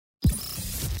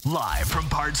Live from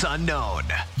parts unknown,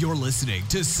 you're listening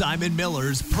to Simon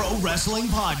Miller's Pro Wrestling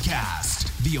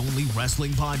Podcast, the only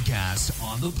wrestling podcast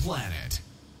on the planet,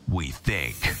 we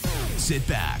think. Sit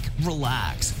back,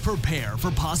 relax, prepare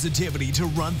for positivity to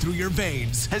run through your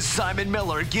veins as Simon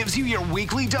Miller gives you your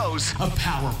weekly dose of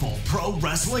powerful pro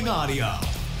wrestling audio.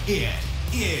 It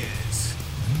is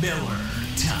Miller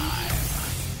Time.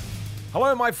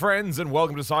 Hello, my friends, and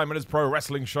welcome to Simon's Pro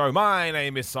Wrestling Show. My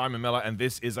name is Simon Miller, and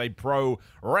this is a pro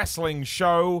wrestling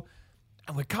show.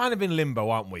 And we're kind of in limbo,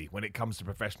 aren't we, when it comes to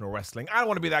professional wrestling? I don't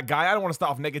want to be that guy. I don't want to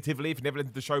start off negatively. If you've never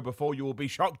listened to the show before, you will be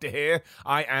shocked to hear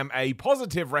I am a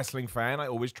positive wrestling fan. I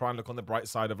always try and look on the bright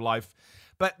side of life.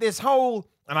 But this whole,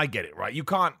 and I get it, right? You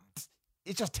can't,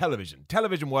 it's just television.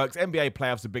 Television works. NBA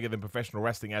playoffs are bigger than professional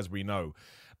wrestling, as we know.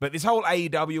 But this whole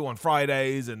AEW on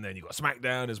Fridays, and then you've got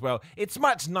SmackDown as well, it's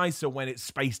much nicer when it's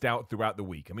spaced out throughout the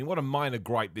week. I mean, what a minor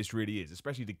gripe this really is,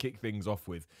 especially to kick things off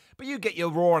with. But you get your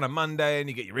Raw on a Monday, and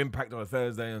you get your Impact on a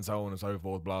Thursday, and so on and so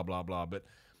forth, blah, blah, blah. But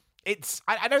it's,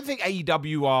 I don't think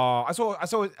AEW are,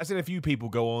 I seen a few people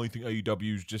go, oh, I think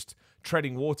AEW's just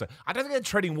treading water. I don't think they're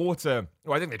treading water,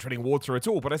 well, I think they're treading water at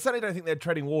all, but I certainly don't think they're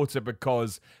treading water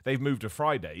because they've moved to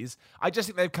Fridays. I just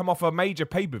think they've come off a major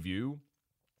pay-per-view,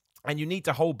 and you need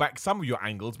to hold back some of your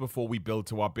angles before we build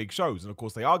to our big shows. And, of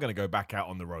course, they are going to go back out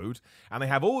on the road. And they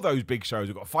have all those big shows.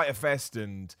 We've got Fyter Fest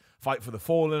and Fight for the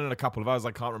Fallen and a couple of others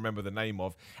I can't remember the name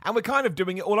of. And we're kind of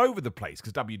doing it all over the place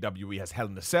because WWE has Hell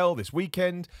in a Cell this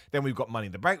weekend. Then we've got Money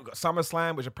in the Bank. We've got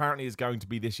SummerSlam, which apparently is going to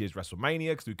be this year's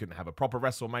WrestleMania because we couldn't have a proper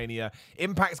WrestleMania.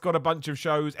 Impact's got a bunch of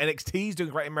shows. NXT's doing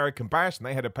Great American Bash, and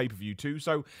they had a pay-per-view too.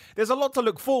 So there's a lot to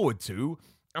look forward to.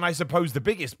 And I suppose the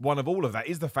biggest one of all of that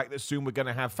is the fact that soon we're going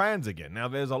to have fans again. Now,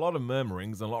 there's a lot of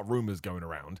murmurings and a lot of rumors going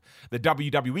around. The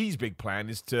WWE's big plan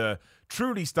is to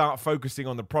truly start focusing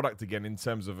on the product again in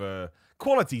terms of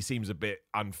quality seems a bit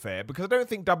unfair because I don't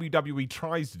think WWE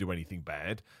tries to do anything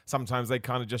bad. Sometimes they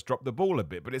kind of just drop the ball a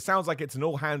bit. But it sounds like it's an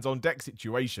all-hands-on-deck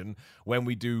situation when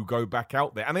we do go back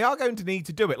out there. And they are going to need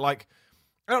to do it. Like,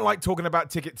 I don't like talking about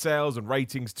ticket sales and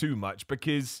ratings too much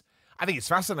because I think it's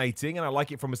fascinating and I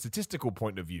like it from a statistical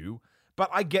point of view, but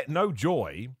I get no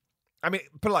joy. I mean,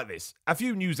 put it like this. A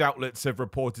few news outlets have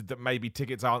reported that maybe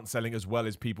tickets aren't selling as well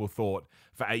as people thought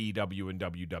for AEW and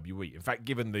WWE. In fact,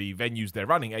 given the venues they're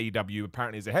running, AEW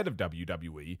apparently is ahead of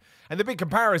WWE. And the big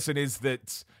comparison is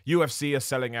that UFC are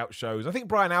selling out shows. I think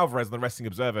Brian Alvarez on the Wrestling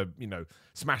Observer,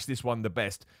 smashed this one the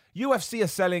best. UFC are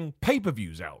selling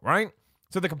pay-per-views out, right?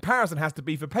 So the comparison has to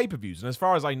be for pay-per-views. And as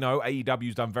far as I know,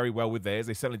 AEW's done very well with theirs.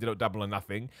 They certainly did it Double or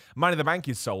Nothing. Money in the Bank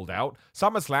is sold out.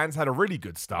 SummerSlam's had a really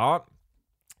good start.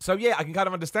 So yeah, I can kind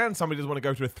of understand somebody doesn't want to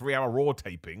go to a 3-hour Raw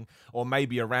taping or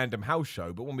maybe a random house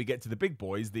show. But when we get to the big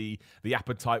boys, the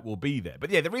appetite will be there. But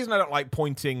yeah, the reason I don't like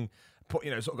pointing, sort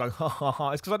of going, ha, ha,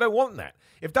 ha, is because I don't want that.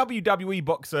 If WWE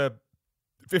books a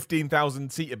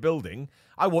 15,000 seater building,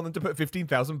 I want them to put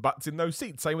 15,000 butts in those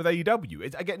seats. Same with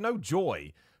AEW. I get no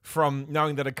joy from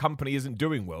knowing that a company isn't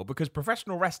doing well because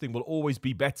professional wrestling will always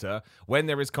be better when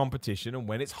there is competition and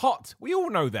when it's hot. We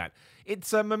all know that.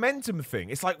 It's a momentum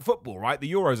thing. It's like football, right?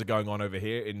 The Euros are going on over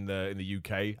here in the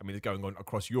UK. I mean, it's going on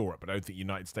across Europe, but I don't think the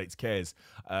United States cares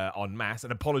en masse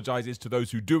and apologizes to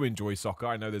those who do enjoy soccer.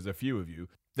 I know there's a few of you.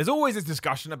 There's always this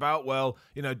discussion about, well,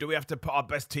 do we have to put our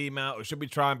best team out or should we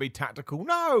try and be tactical?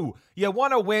 No! You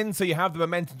want to win so you have the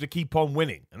momentum to keep on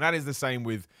winning. And that is the same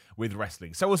with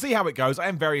wrestling. So we'll see how it goes. I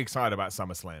am very excited about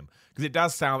SummerSlam because it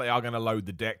does sound like they are going to load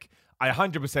the deck. I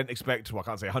 100% expect, well, I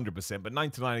can't say 100%, but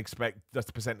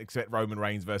 99% expect Roman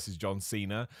Reigns versus John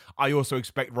Cena. I also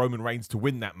expect Roman Reigns to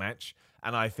win that match,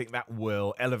 and I think that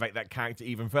will elevate that character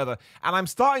even further. And I'm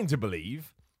starting to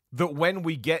believe that when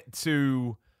we get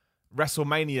to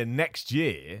WrestleMania next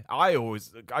year,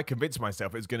 I convince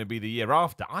myself it's going to be the year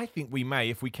after. I think we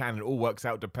may, if we can, it all works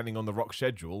out depending on The Rock's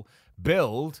schedule,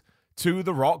 build to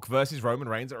The Rock versus Roman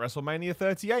Reigns at WrestleMania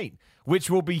 38, which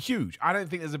will be huge. I don't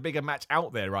think there's a bigger match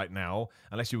out there right now,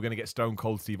 unless you were going to get Stone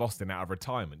Cold Steve Austin out of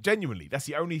retirement. Genuinely, that's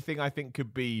the only thing I think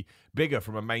could be bigger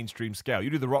from a mainstream scale. You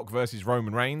do The Rock versus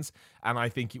Roman Reigns, and I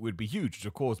think it would be huge, which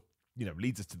of course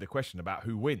leads us to the question about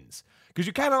who wins. Because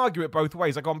you can argue it both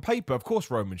ways. Like on paper, of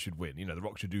course Roman should win. The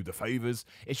Rock should do the favors.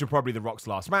 It should probably The Rock's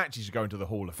last match. He should go into the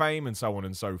Hall of Fame and so on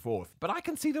and so forth. But I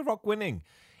can see The Rock winning.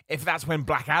 If that's when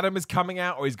Black Adam is coming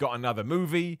out or he's got another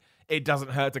movie, it doesn't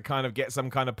hurt to kind of get some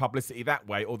kind of publicity that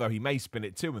way, although he may spin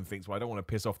it too and thinks, well, I don't want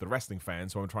to piss off the wrestling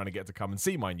fans, so I'm trying to get to come and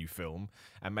see my new film,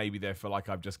 and maybe they feel like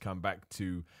I've just come back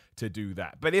to do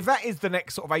that. But if that is the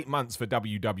next sort of 8 months for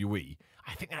WWE,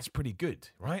 I think that's pretty good,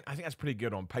 right? I think that's pretty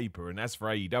good on paper. And as for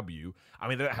AEW, I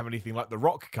mean, they don't have anything like The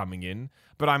Rock coming in,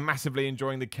 but I'm massively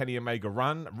enjoying the Kenny Omega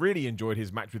run. Really enjoyed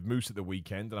his match with Moose at the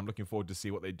weekend, and I'm looking forward to see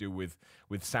what they do with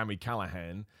Sami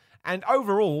Callihan. And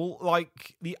overall,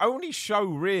 like, the only show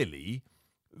really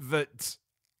that,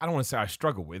 I don't want to say I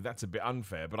struggle with, that's a bit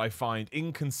unfair, but I find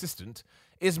inconsistent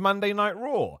is Monday Night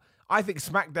Raw. I think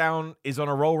SmackDown is on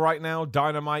a roll right now.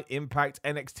 Dynamite, Impact,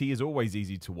 NXT is always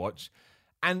easy to watch.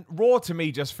 And Raw, to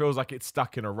me, just feels like it's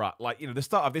stuck in a rut. Like, you know, the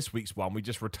start of this week's one, we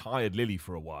just retired Lily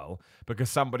for a while because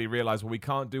somebody realized, well, we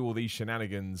can't do all these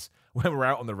shenanigans when we're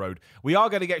out on the road. We are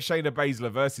going to get Shayna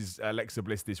Baszler versus Alexa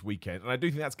Bliss this weekend, and I do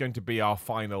think that's going to be our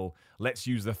final, let's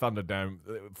use the Thunderdome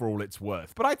for all it's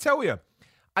worth. But I tell you,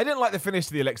 I didn't like the finish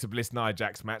to the Alexa Bliss-Nia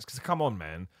Jax match, because come on,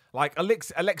 man. Like,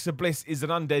 Alexa Bliss is an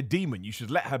undead demon. You should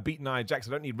let her beat Nia Jax.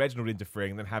 I don't need Reginald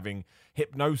interfering and then having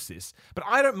hypnosis. But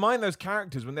I don't mind those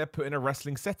characters when they're put in a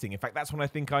wrestling setting. In fact, that's when I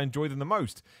think I enjoy them the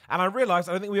most. And I realised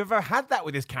I don't think we've ever had that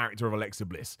with this character of Alexa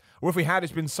Bliss. Or if we had,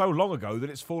 it's been so long ago that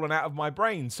it's fallen out of my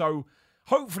brain. So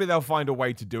hopefully they'll find a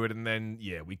way to do it, and then,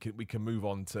 yeah, we can move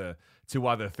on to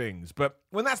other things. But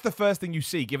when that's the first thing you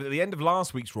see, given at the end of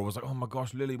last week's Raw, was like, oh my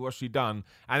gosh, Lily, what's she done?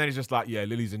 And then it's just like, yeah,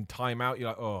 Lily's in timeout. You're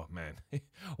like, oh man,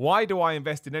 why do I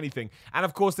invest in anything? And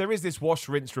of course, there is this wash,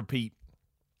 rinse, repeat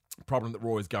problem that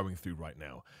Raw is going through right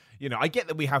now. You know, I get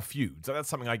that we have feuds. That's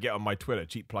something I get on my Twitter,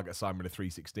 cheap plug at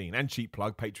SimonMiller316, and cheap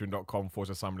plug,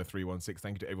 patreon.com/SimonMiller316.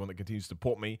 Thank you to everyone that continues to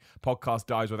support me. Podcast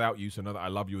dies without you, so know that I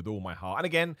love you with all my heart. And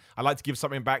again, I like to give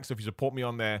something back, so if you support me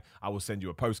on there, I will send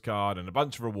you a postcard and a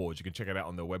bunch of rewards. You can check it out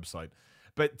on their website.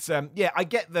 But yeah, I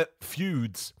get that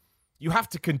feuds, you have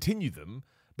to continue them,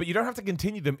 but you don't have to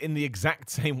continue them in the exact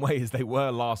same way as they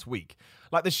were last week.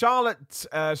 Like the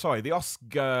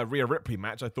Asuka Rhea Ripley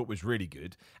match I thought was really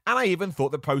good. And I even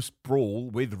thought the post-brawl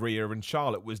with Rhea and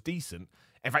Charlotte was decent.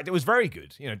 In fact, it was very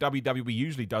good. You know, WWE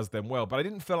usually does them well, but I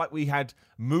didn't feel like we had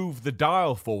moved the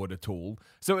dial forward at all.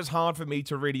 So it's hard for me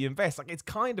to really invest. Like, it's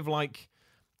kind of like,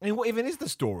 I mean, what even is the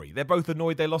story? They're both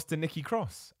annoyed they lost to Nikki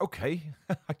Cross. Okay.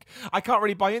 I can't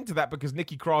really buy into that because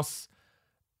Nikki Cross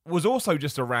was also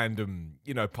just a random,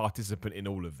 you know, participant in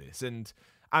all of this. And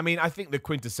I mean, I think the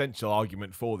quintessential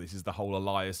argument for this is the whole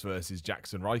Elias versus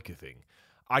Jackson Riker thing.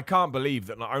 I can't believe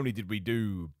that not only did we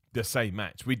do the same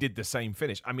match, we did the same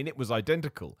finish. I mean, it was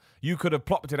identical. You could have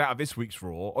plopped it out of this week's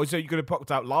Raw, or so you could have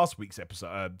plopped out last week's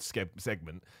episode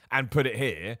segment and put it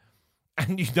here,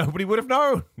 and nobody would have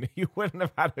known. You wouldn't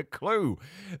have had a clue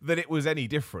that it was any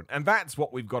different. And that's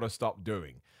what we've got to stop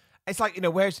doing. It's like, you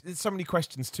know, there's so many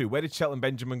questions too. Where did Shelton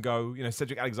Benjamin go? You know,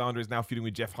 Cedric Alexander is now feuding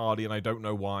with Jeff Hardy, and I don't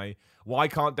know why. Why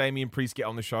can't Damian Priest get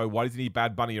on the show? Why does he need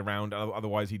Bad Bunny around?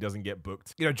 Otherwise, he doesn't get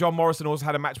booked. You know, John Morrison also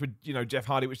had a match with, you know, Jeff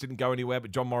Hardy, which didn't go anywhere,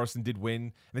 but John Morrison did win.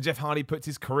 And then Jeff Hardy puts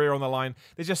his career on the line.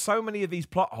 There's just so many of these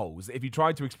plot holes that if you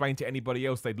tried to explain to anybody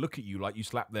else, they'd look at you like you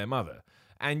slapped their mother.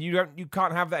 And you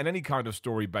can't have that in any kind of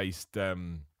story-based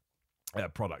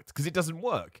product, because it doesn't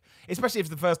work, especially if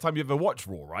it's the first time you ever watch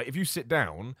Raw, right? If you sit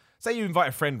down, say you invite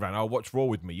a friend round, I'll watch Raw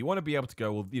with me, you want to be able to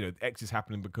go, well, you know, X is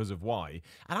happening because of Y,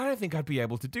 and I don't think I'd be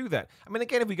able to do that. I mean,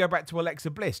 again, if we go back to Alexa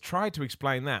Bliss, try to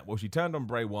explain that. Well, she turned on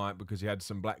Bray Wyatt because he had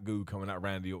some black goo coming out of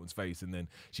Randy Orton's face, and then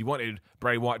she wanted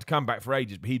Bray Wyatt to come back for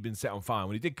ages, but he'd been set on fire.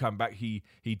 When he did come back, she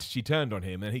turned on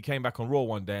him, and he came back on Raw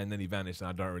one day, and then he vanished, and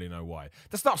I don't really know why.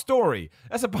 That's not story.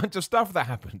 That's a bunch of stuff that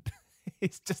happened. I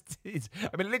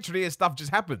mean, literally, stuff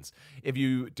just happens if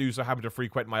you do so happen to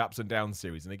frequent my Ups and Downs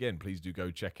series. And again, please do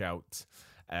go check out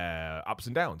Ups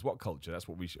and Downs. What culture? That's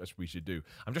what we should do.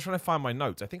 I'm just trying to find my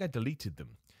notes. I think I deleted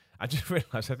them. I just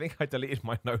realized I think I deleted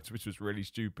my notes, which was really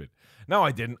stupid. No,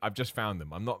 I didn't. I've just found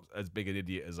them. I'm not as big an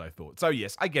idiot as I thought. So,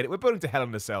 yes, I get it. We're building to Hell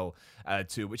in a Cell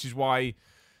too, which is why,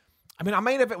 I mean, our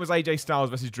main event was AJ Styles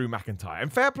versus Drew McIntyre.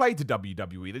 And fair play to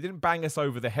WWE. They didn't bang us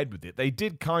over the head with it. They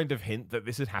did kind of hint that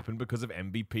this had happened because of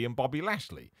MVP and Bobby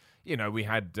Lashley. You know, we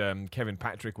had Kevin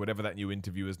Patrick, whatever that new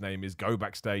interviewer's name is, go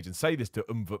backstage and say this to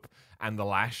Umvup and the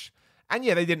Lash. And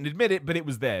yeah, they didn't admit it, but it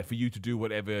was there for you to do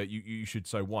whatever you should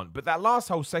so want. But that last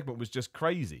whole segment was just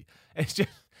crazy. It's just,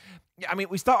 Yeah, I mean,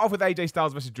 we start off with AJ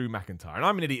Styles versus Drew McIntyre, and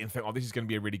I'm an idiot and think, oh, this is going to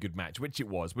be a really good match, which it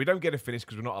was. We don't get a finish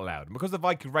because we're not allowed. And because the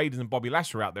Viking Raiders and Bobby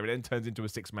Lashley are out there, it then turns into a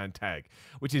six-man tag,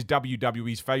 which is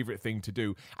WWE's favourite thing to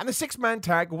do. And the six-man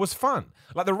tag was fun.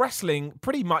 Like, the wrestling,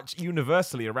 pretty much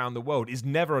universally around the world, is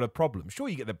never a problem. Sure,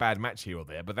 you get the bad match here or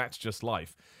there, but that's just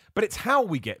life. But it's how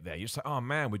we get there. You're just like, oh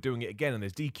man, we're doing it again, and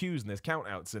there's DQs and there's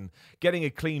countouts, and getting a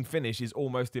clean finish is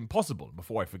almost impossible.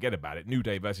 Before I forget about it, New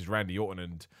Day versus Randy Orton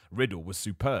and Riddle was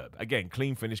superb. Again,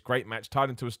 clean finish, great match, tied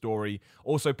into a story.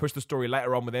 Also pushed the story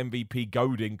later on with MVP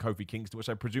goading Kofi Kingston, which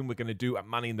I presume we're going to do at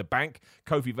Money in the Bank.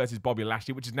 Kofi versus Bobby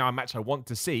Lashley, which is now a match I want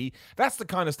to see. That's the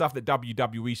kind of stuff that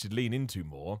WWE should lean into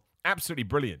more. Absolutely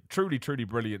brilliant. Truly, truly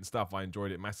brilliant stuff. I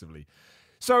enjoyed it massively.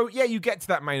 So, yeah, you get to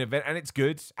that main event, and it's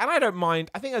good. And I don't mind.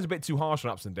 I think I was a bit too harsh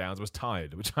on ups and downs. I was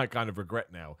tired, which I kind of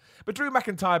regret now. But Drew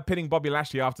McIntyre pinning Bobby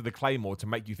Lashley after the Claymore to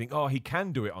make you think, oh, he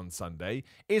can do it on Sunday,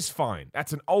 is fine.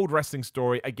 That's an old wrestling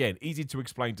story. Again, easy to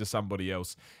explain to somebody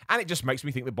else. And it just makes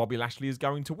me think that Bobby Lashley is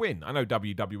going to win. I know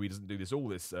WWE doesn't do this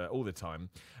all the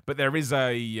time, but there is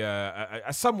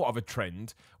a somewhat of a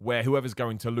trend where whoever's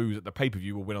going to lose at the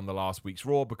pay-per-view will win on the last week's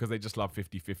Raw because they just love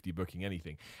 50-50 booking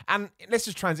anything. And let's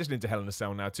just transition into Hell in a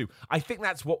Cell now too. I think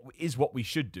that's what we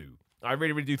should do. I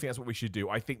really, really do think that's what we should do.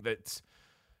 I think that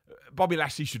Bobby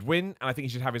Lashley should win, and I think he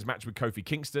should have his match with Kofi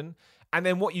Kingston. And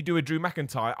then what you do with Drew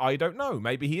McIntyre, I don't know.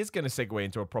 Maybe he is going to segue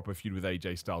into a proper feud with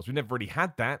AJ Styles. We've never really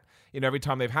had that. You know, every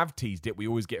time they've teased it, we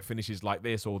always get finishes like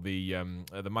this, or the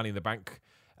Money in the Bank.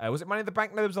 Was it Money in the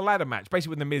Bank? No, there was a ladder match.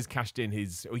 Basically, when The Miz cashed in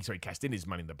his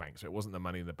Money in the Bank, so it wasn't the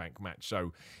Money in the Bank match.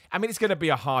 So, I mean, it's going to be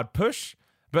a hard push.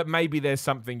 But maybe there's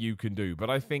something you can do. But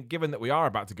I think given that we are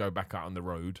about to go back out on the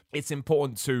road, it's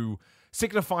important to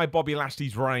signify Bobby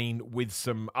Lashley's reign with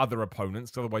some other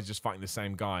opponents. Otherwise, you're just fighting the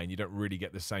same guy and you don't really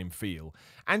get the same feel.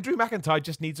 And Drew McIntyre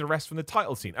just needs a rest from the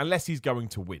title scene, unless he's going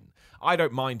to win. I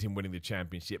don't mind him winning the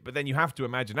championship, but then you have to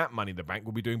imagine at Money in the Bank,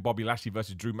 we'll be doing Bobby Lashley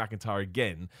versus Drew McIntyre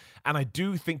again. And I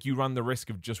do think you run the risk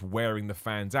of just wearing the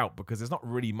fans out because there's not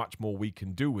really much more we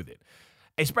can do with it.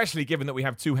 Especially given that we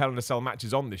have two Hell in a Cell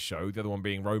matches on this show, the other one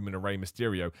being Roman and Rey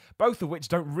Mysterio, both of which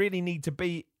don't really need to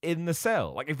be in the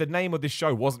cell. Like, if the name of this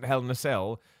show wasn't Hell in a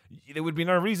Cell, there would be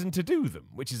no reason to do them,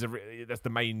 which is that's the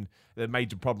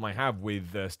major problem I have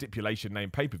with stipulation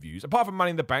name pay-per-views, apart from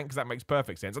Money in the Bank, because that makes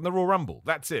perfect sense, and the Royal Rumble.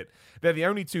 That's it. They're the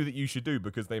only two that you should do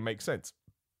because they make sense.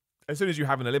 As soon as you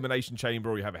have an Elimination Chamber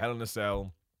or you have a Hell in a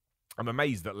Cell, I'm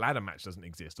amazed that ladder match doesn't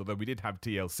exist, although we did have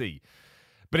TLC.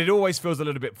 But it always feels a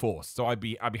little bit forced, so I'd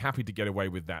be happy to get away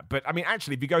with that. But, I mean,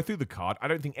 actually, if you go through the card, I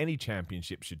don't think any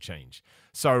championship should change.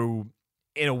 So,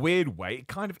 in a weird way, it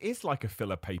kind of is like a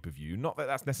filler pay-per-view. Not that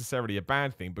that's necessarily a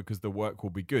bad thing, because the work will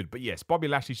be good. But yes, Bobby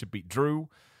Lashley should beat Drew.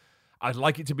 I'd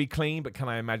like it to be clean, but can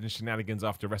I imagine shenanigans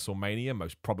after WrestleMania?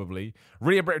 Most probably.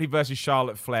 Rhea Ripley versus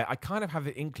Charlotte Flair. I kind of have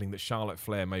the inkling that Charlotte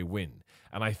Flair may win.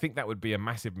 And I think that would be a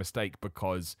massive mistake,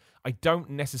 because I don't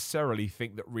necessarily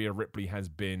think that Rhea Ripley has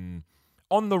been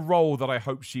on the role that I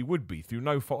hope she would be, through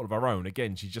no fault of her own.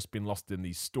 Again, she's just been lost in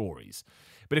these stories.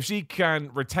 But if she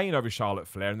can retain over Charlotte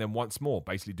Flair and then once more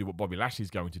basically do what Bobby Lashley's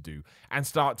going to do and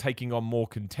start taking on more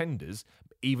contenders,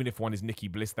 even if one is Nikki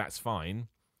Bliss, that's fine.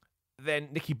 Then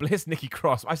Nikki Bliss, Nikki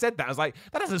Cross. I said that. I was like,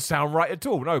 that doesn't sound right at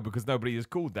all. No, because nobody has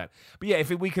called that. But yeah, if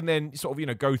we can then sort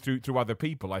of, go through other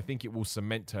people, I think it will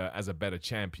cement her as a better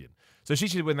champion. So she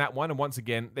should win that one. And once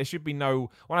again, there should be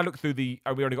no... When I look through we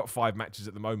only got 5 matches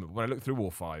at the moment. But when I look through all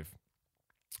 5,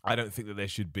 I don't think that there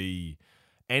should be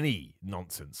any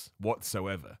nonsense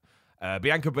whatsoever.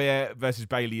 Bianca Belair versus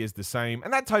Bayley is the same.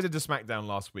 And that ties into SmackDown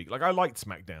last week. Like, I liked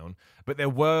SmackDown, but there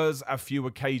was a few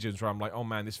occasions where I'm like, oh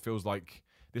man, this feels like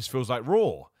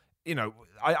Raw.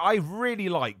 I really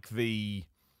like the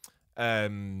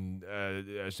Baron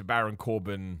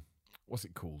Corbin, what's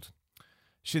it called?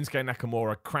 Shinsuke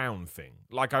Nakamura crown thing.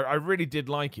 Like, I really did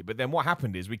like it. But then what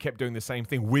happened is we kept doing the same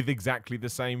thing with exactly the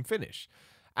same finish.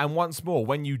 And once more,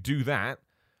 when you do that,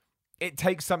 it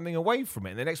takes something away from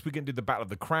it. And the next week we can do the Battle of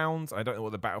the Crowns. I don't know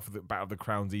what the Battle of the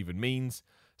Crowns even means.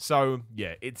 So,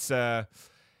 yeah, it's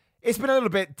been a little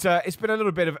bit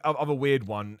of a weird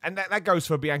one, and that goes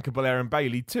for Bianca Belair and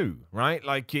Bayley too, right?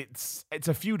 Like, it's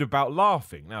a feud about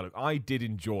laughing. Now, look, I did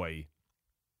enjoy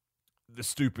the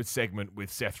stupid segment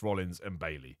with Seth Rollins and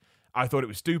Bayley. I thought it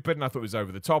was stupid, and I thought it was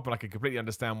over the top, and I can completely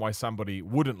understand why somebody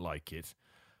wouldn't like it.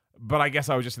 But I guess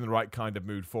I was just in the right kind of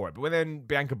mood for it. But when then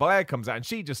Bianca Belair comes out and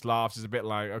she just laughs, it's a bit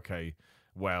like, okay,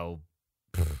 well,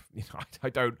 I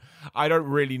don't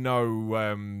really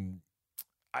know.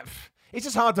 It's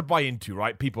just hard to buy into,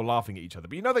 right? People laughing at each other.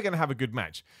 But they're going to have a good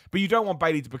match. But you don't want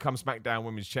Bayley to become SmackDown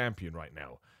Women's Champion right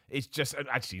now. It's just,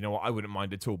 actually, you know what, I wouldn't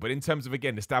mind at all. But in terms of,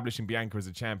 again, establishing Bianca as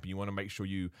a champion, you want to make sure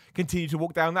you continue to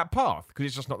walk down that path because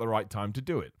it's just not the right time to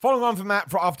do it. Following on from that,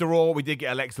 for after all, we did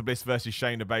get Alexa Bliss versus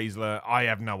Shayna Baszler. I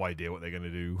have no idea what they're going to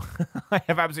do. I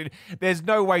have absolutely, there's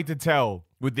no way to tell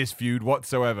with this feud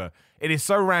whatsoever. It is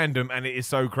so random and it is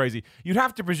so crazy. You'd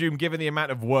have to presume, given the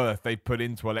amount of worth they've put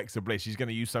into Alexa Bliss, she's going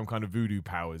to use some kind of voodoo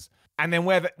powers. And then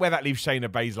where that leaves Shayna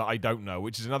Baszler, I don't know,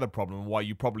 which is another problem and why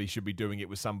you probably should be doing it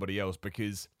with somebody else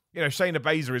because, you know, Shayna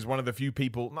Baszler is one of the few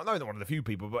people, not one of the few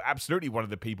people, but absolutely one of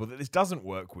the people that this doesn't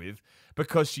work with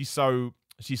because she's so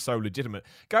legitimate.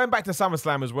 Going back to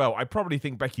SummerSlam as well, I probably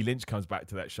think Becky Lynch comes back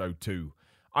to that show too.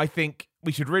 I think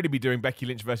we should really be doing Becky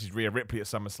Lynch versus Rhea Ripley at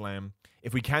SummerSlam.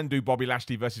 If we can do Bobby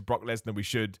Lashley versus Brock Lesnar, we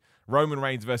should. Roman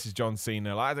Reigns versus John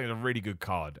Cena. I think it's a really good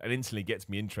card and instantly gets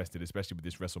me interested, especially with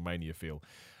this WrestleMania feel.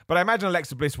 But I imagine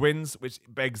Alexa Bliss wins, which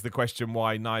begs the question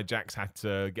why Nia Jax had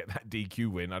to get that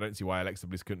DQ win. I don't see why Alexa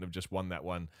Bliss couldn't have just won that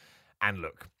one. And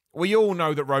look, we all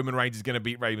know that Roman Reigns is going to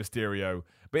beat Rey Mysterio.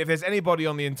 But if there's anybody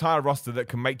on the entire roster that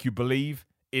can make you believe,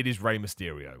 it is Rey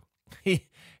Mysterio. He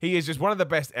is just one of the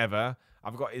best ever.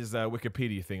 I've got his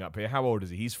Wikipedia thing up here. How old is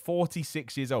he? He's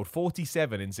 46 years old,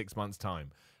 47 in 6 months'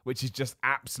 time, which is just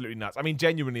absolutely nuts. I mean,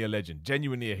 genuinely a legend,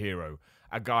 genuinely a hero,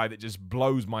 a guy that just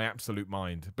blows my absolute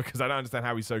mind because I don't understand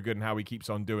how he's so good and how he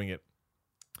keeps on doing it.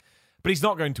 But he's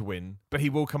not going to win, but he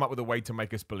will come up with a way to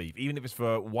make us believe, even if it's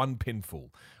for one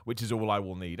pinfall, which is all I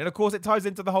will need. And of course, it ties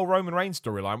into the whole Roman Reigns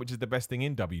storyline, which is the best thing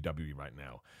in WWE right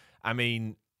now. I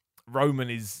mean, Roman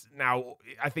is now,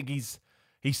 I think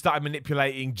he started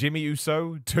manipulating Jimmy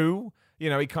Uso too. You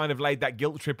know, he kind of laid that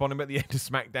guilt trip on him at the end of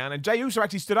SmackDown. And Jey Uso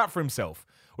actually stood up for himself,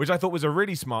 which I thought was a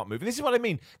really smart move. And this is what I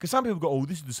mean. Because some people go, oh,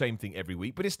 this is the same thing every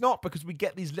week. But it's not, because we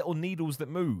get these little needles that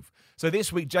move. So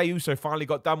this week, Jey Uso finally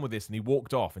got done with this and he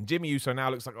walked off. And Jimmy Uso now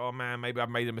looks like, oh man, maybe I've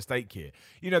made a mistake here.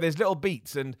 You know, there's little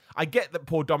beats. And I get that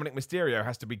poor Dominic Mysterio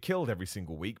has to be killed every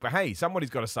single week. But hey,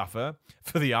 somebody's got to suffer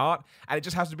for the art. And it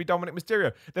just has to be Dominic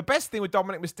Mysterio. The best thing with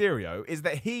Dominic Mysterio is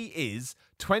that he is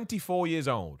 24 years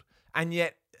old. And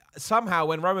yet, somehow,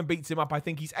 when Roman beats him up, I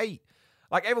think he's 8.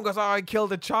 Like, everyone goes, oh, I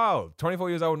killed a child. 24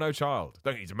 years old, no child.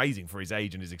 Don't think he's amazing for his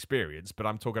age and his experience, but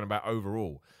I'm talking about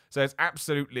overall. So it's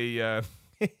absolutely,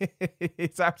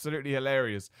 it's absolutely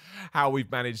hilarious how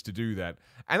we've managed to do that.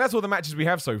 And that's all the matches we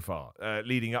have so far,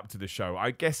 leading up to the show.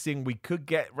 I'm guessing we could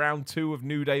get round 2 of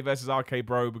New Day versus RK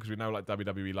Bro, because we know, like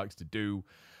WWE likes to do.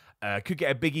 Could get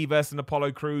a Big E versus an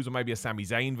Apollo Crews, or maybe a Sami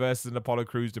Zayn versus an Apollo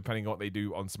Crews, depending on what they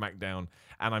do on SmackDown.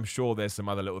 And I'm sure there's some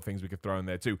other little things we could throw in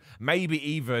there too. Maybe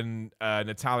even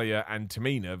Natalya and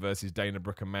Tamina versus Dana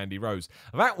Brooke and Mandy Rose.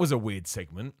 That was a weird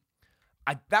segment.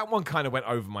 That one kind of went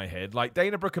over my head. Like,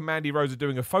 Dana Brooke and Mandy Rose are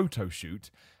doing a photo shoot,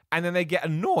 and then they get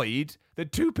annoyed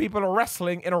that 2 people are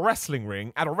wrestling in a wrestling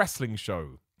ring at a wrestling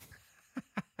show.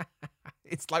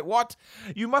 It's like, what?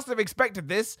 You must have expected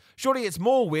this. Surely it's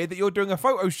more weird that you're doing a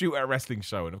photo shoot at a wrestling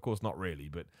show. And of course, not really.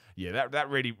 But yeah, that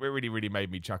really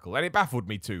made me chuckle. And it baffled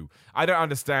me too. I don't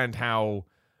understand how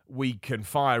we can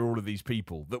fire all of these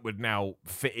people that would now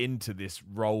fit into this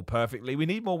role perfectly. We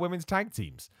need more women's tag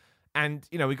teams. And,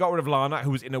 you know, we got rid of Lana,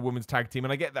 who was in a women's tag team.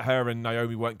 And I get that her and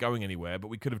Naomi weren't going anywhere, but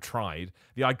we could have tried.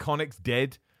 The Iconics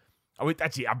dead.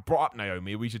 Actually, I brought up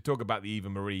Naomi. We should talk about the Eva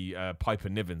Marie Piper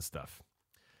Niven stuff.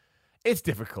 It's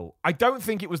difficult. I don't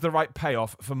think it was the right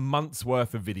payoff for months'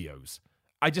 worth of videos.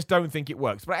 I just don't think it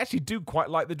works. But I actually do quite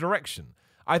like the direction.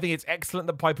 I think it's excellent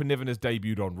that Piper Niven has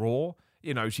debuted on Raw.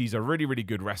 You know, she's a really, really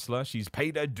good wrestler. She's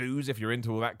paid her dues if you're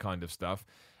into all that kind of stuff.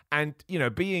 And, you know,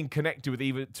 being connected with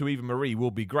Eva Marie will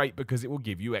be great because it will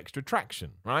give you extra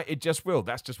traction, right? It just will.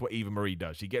 That's just what Eva Marie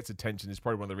does. She gets attention. It's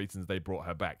probably one of the reasons they brought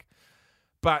her back.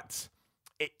 But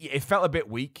it felt a bit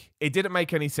weak. It didn't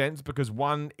make any sense because,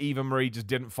 one, Eva Marie just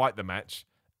didn't fight the match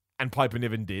and Piper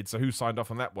Niven did, so who signed off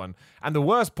on that one? And the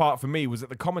worst part for me was that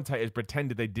the commentators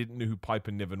pretended they didn't know who Piper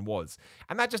Niven was.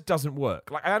 And that just doesn't work.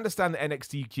 Like, I understand that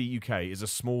NXT UK is a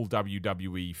small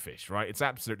WWE fish, right? It's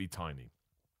absolutely tiny.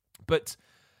 But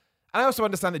I also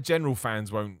understand that general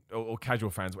fans won't, or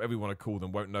casual fans, whatever you want to call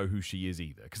them, won't know who she is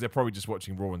either because they're probably just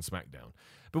watching Raw and SmackDown.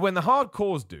 But when the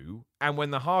hardcores do, and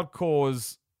when the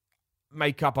hardcores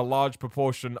make up a large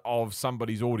proportion of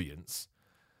somebody's audience,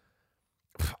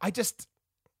 it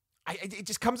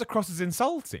just comes across as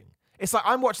insulting. It's like,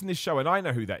 I'm watching this show and I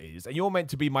know who that is, and you're meant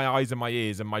to be my eyes and my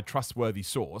ears and my trustworthy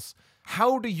source.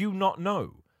 How do you not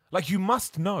know? Like, you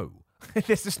must know.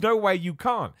 There's just no way you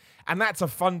can't. And that's a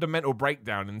fundamental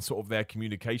breakdown in sort of their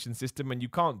communication system, and you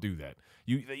can't do that.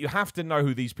 You have to know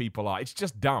who these people are. It's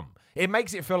just dumb. It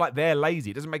makes it feel like they're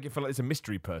lazy. It doesn't make it feel like it's a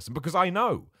mystery person, because I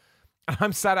know.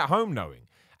 I'm sat at home knowing.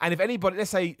 And if anybody,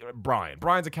 let's say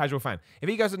Brian's a casual fan. If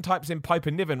he goes and types in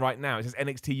Piper Niven right now, it says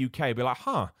NXT UK, he'll be like,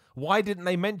 why didn't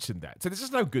they mention that? So there's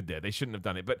just no good there. They shouldn't have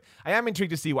done it. But I am intrigued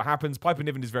to see what happens. Piper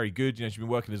Niven is very good. She's been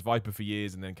working as Viper for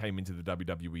years and then came into the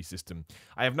WWE system.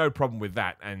 I have no problem with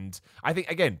that. And I think,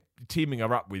 again, teaming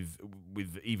her up with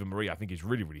Eva Marie, I think is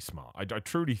really, really smart. I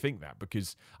truly think that,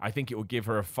 because I think it will give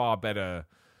her a far better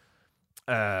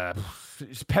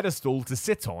pedestal to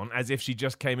sit on as if she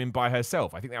just came in by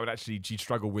herself. I think that would actually, she'd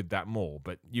struggle with that more,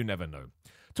 but you never know.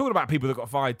 Talking about people that got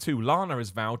fired too, Lana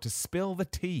has vowed to spill the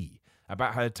tea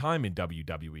about her time in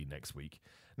WWE next week.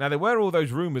 Now, there were all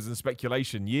those rumors and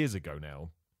speculation years ago now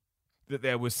that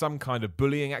there was some kind of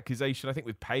bullying accusation, I think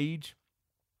with Paige.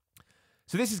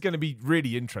 So this is going to be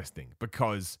really interesting,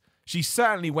 because she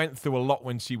certainly went through a lot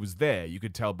when she was there. You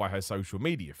could tell by her social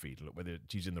media feed. Look, whether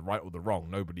she's in the right or the wrong,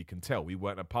 nobody can tell. We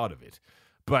weren't a part of it.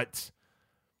 But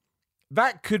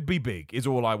that could be big, is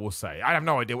all I will say. I have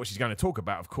no idea what she's going to talk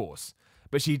about, of course.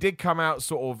 But she did come out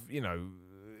sort of,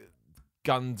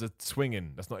 guns are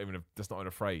swinging. That's not even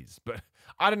a phrase. But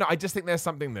I don't know. I just think there's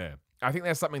something there. I think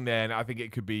there's something there, and I think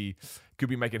it could be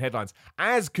making headlines.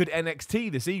 As could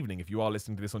NXT this evening, if you are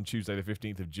listening to this on Tuesday the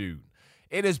 15th of June.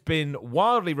 It has been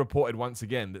wildly reported once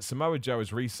again that Samoa Joe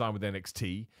has re-signed with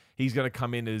NXT. He's going to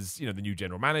come in as, the new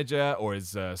general manager, or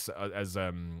as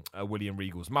William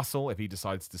Regal's muscle if he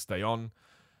decides to stay on.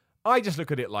 I just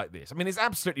look at it like this. I mean, it's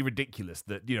absolutely ridiculous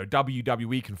that,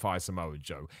 WWE can fire Samoa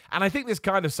Joe. And I think this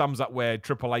kind of sums up where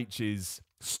Triple H's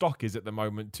stock is at the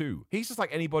moment too. He's just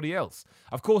like anybody else.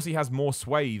 Of course, he has more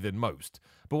sway than most.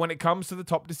 But when it comes to the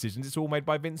top decisions, it's all made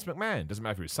by Vince McMahon. Doesn't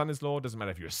matter if you're his son-in-law, doesn't matter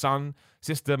if you're a son,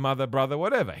 sister, mother, brother,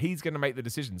 whatever. He's going to make the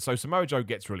decisions. So Samoa Joe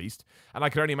gets released, and I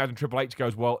can only imagine Triple H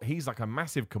goes, well, he's like a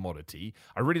massive commodity.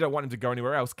 I really don't want him to go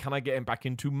anywhere else. Can I get him back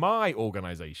into my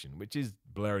organization? Which is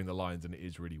blurring the lines, and it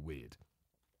is really weird.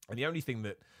 And the only thing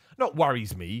that not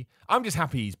worries me, I'm just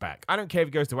happy he's back. I don't care if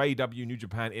he goes to AEW, New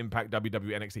Japan, Impact,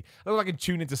 WWE, NXT. As long as I can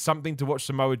tune into something to watch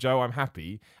Samoa Joe, I'm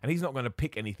happy. And he's not going to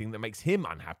pick anything that makes him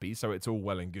unhappy, so it's all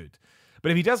well and good. But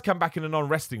if he does come back in a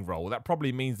non-wrestling role, that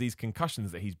probably means these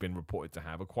concussions that he's been reported to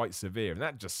have are quite severe. And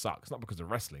that just sucks, not because of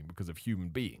wrestling, because of human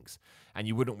beings. And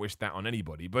you wouldn't wish that on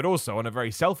anybody. But also, on a very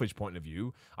selfish point of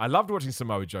view, I loved watching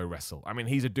Samoa Joe wrestle. I mean,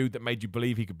 he's a dude that made you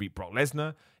believe he could beat Brock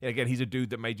Lesnar. And again, he's a dude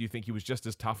that made you think he was just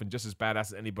as tough and just as badass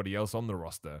as anybody else on the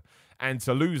roster. And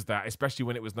to lose that, especially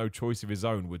when it was no choice of his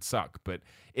own, would suck. But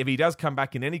if he does come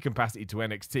back in any capacity to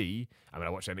NXT, I mean, I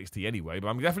watch NXT anyway, but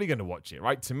I'm definitely going to watch it,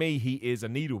 right? To me, he is a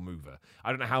needle mover.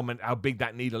 I don't know how big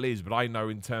that needle is, but I know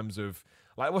in terms of,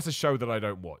 like, what's a show that I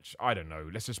don't watch? I don't know.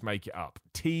 Let's just make it up.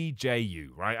 TJU,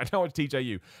 right? I don't watch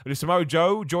TJU. But if Samoa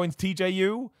Joe joins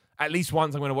TJU, at least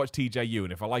once I'm going to watch TJU.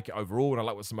 And if I like it overall and I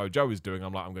like what Samoa Joe is doing,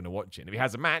 I'm going to watch it. And if he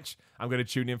has a match, I'm going to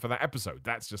tune in for that episode.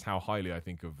 That's just how highly I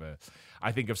think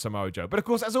of Samoa Joe. But of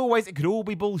course, as always, it could all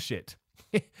be bullshit.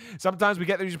 Sometimes we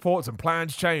get these reports and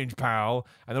plans change, pal.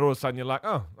 And then all of a sudden you're like,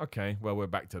 oh, okay, well, we're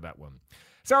back to that one.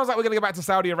 Sounds like we're going to go back to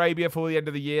Saudi Arabia for the end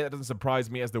of the year. That doesn't surprise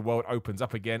me as the world opens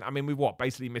up again. I mean, we've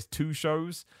basically missed 2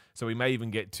 shows, so we may even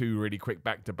get 2 really quick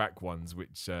back-to-back ones,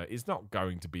 which is not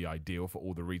going to be ideal for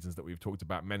all the reasons that we've talked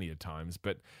about many a times.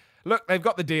 But look, they've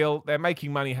got the deal. They're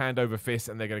making money hand over fist,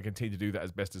 and they're going to continue to do that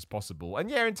as best as possible. And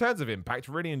yeah, in terms of impact,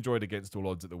 really enjoyed Against All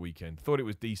Odds at the weekend. Thought it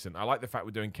was decent. I like the fact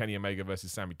we're doing Kenny Omega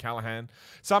versus Sami Callihan.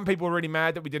 Some people were really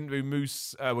mad that we didn't do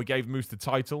Moose. We gave Moose the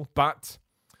title, but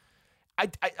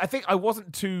I think I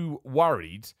wasn't too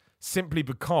worried simply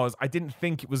because I didn't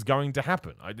think it was going to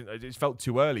happen. I just felt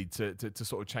too early to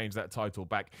sort of change that title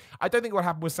back. I don't think what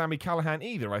happened with Sami Callihan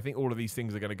either. I think all of these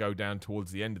things are going to go down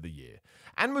towards the end of the year.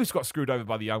 And Moose got screwed over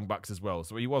by the Young Bucks as well,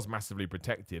 so he was massively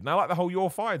protected. And I like the whole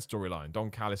You're Fired storyline. Don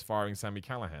Callis firing Sami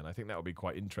Callihan. I think that would be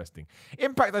quite interesting.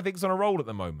 Impact, I think, is on a roll at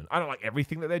the moment. I don't like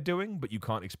everything that they're doing, but you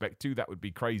can't expect to. That would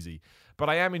be crazy. But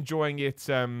I am enjoying it.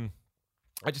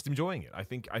 I'm just enjoying it. I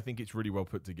think it's really well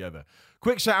put together.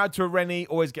 Quick shout out to Renee.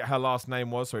 Always get her last name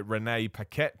was. So Renee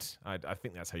Paquette. I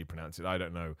think that's how you pronounce it. I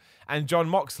don't know. And John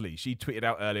Moxley. She tweeted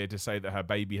out earlier to say that her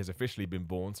baby has officially been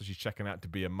born. So she's checking out to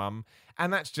be a mum.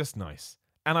 And that's just nice.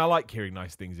 And I like hearing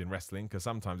nice things in wrestling because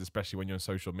sometimes, especially when you're on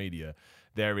social media,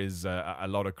 there is a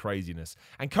lot of craziness.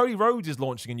 And Cody Rhodes is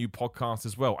launching a new podcast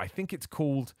as well. I think it's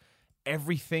called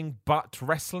Everything But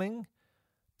Wrestling.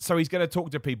 So he's going to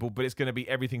talk to people, but it's going to be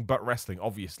everything but wrestling,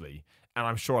 obviously. And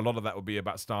I'm sure a lot of that will be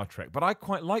about Star Trek. But I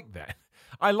quite like that.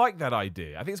 I like that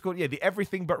idea. I think it's called, the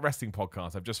Everything But Wrestling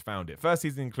podcast. I've just found it. First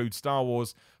season includes Star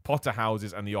Wars, Potter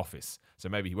Houses, and The Office. So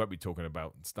maybe he won't be talking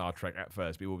about Star Trek at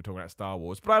first, but he will be talking about Star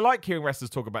Wars. But I like hearing wrestlers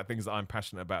talk about things that I'm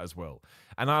passionate about as well.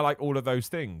 And I like all of those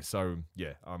things. So,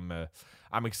 yeah,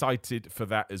 I'm excited for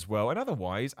that as well. And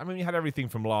otherwise, I mean, we had everything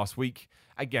from last week.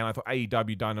 Again, I thought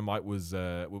AEW Dynamite was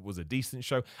a decent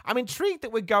show. I'm intrigued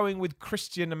that we're going with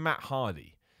Christian and Matt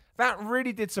Hardy. That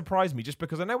really did surprise me, just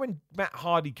because I know when Matt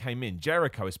Hardy came in,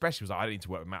 Jericho especially was like, I don't need to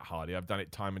work with Matt Hardy. I've done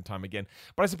it time and time again.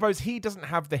 But I suppose he doesn't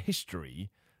have the history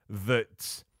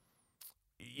that,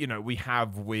 we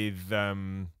have with,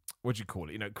 what do you call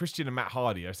it? Christian and Matt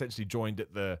Hardy are essentially joined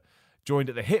at the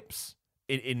hips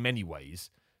in many ways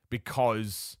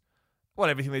because,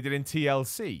 everything they did in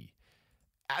TLC.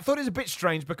 I thought it was a bit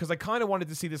strange because I kind of wanted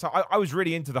to see this. I was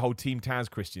really into the whole Team Taz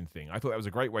Christian thing. I thought that was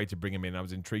a great way to bring him in. I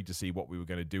was intrigued to see what we were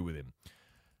going to do with him.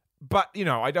 But,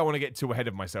 I don't want to get too ahead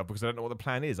of myself because I don't know what the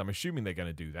plan is. I'm assuming they're going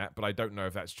to do that, but I don't know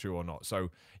if that's true or not. So,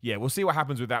 yeah, we'll see what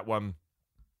happens with that one.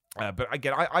 But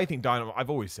again, I think Dynamite, I've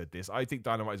always said this, I think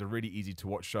Dynamite is a really easy to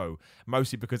watch show,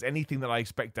 mostly because anything that I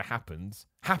expect to happens.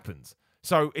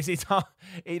 So it's hard,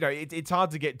 it's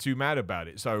hard to get too mad about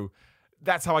it. So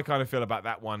that's how I kind of feel about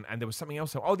that one. And there was something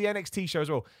else. Oh, the NXT show as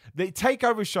well. The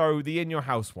TakeOver show, the In Your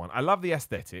House one. I love the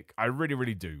aesthetic. I really,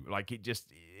 really do. Like, it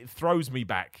throws me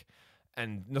back.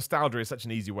 And nostalgia is such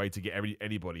an easy way to get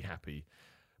anybody happy.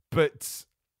 But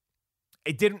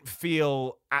it didn't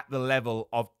feel at the level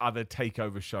of other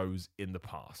TakeOver shows in the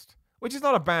past, which is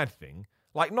not a bad thing.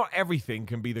 Like, not everything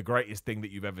can be the greatest thing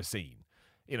that you've ever seen.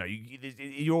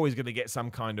 You're always going to get some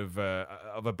kind of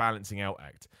a balancing out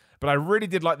act. But I really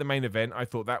did like the main event. I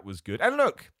thought that was good. And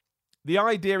look, the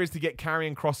idea is to get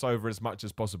Karrion crossover as much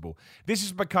as possible. This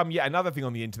has become yet another thing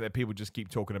on the internet people just keep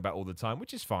talking about all the time,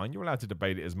 which is fine. You're allowed to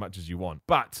debate it as much as you want.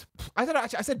 But, I don't know,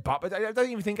 actually, I said but I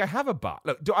don't even think I have a but.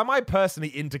 Look, am I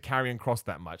personally into Karrion Kross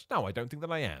that much? No, I don't think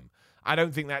that I am. I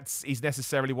don't think he's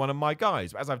necessarily one of my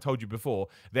guys. As I've told you before,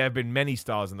 there have been many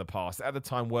stars in the past that at the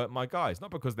time weren't my guys.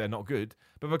 Not because they're not good,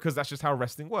 but because that's just how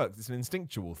wrestling works. It's an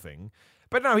instinctual thing.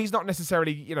 But no, he's not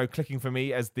necessarily, clicking for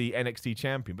me as the NXT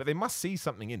champion, but they must see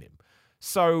something in him.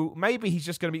 So maybe he's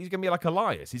going to be like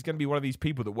Elias. He's going to be one of these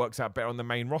people that works out better on the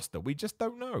main roster. We just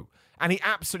don't know. And he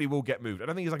absolutely will get moved. I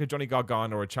don't think he's like a Johnny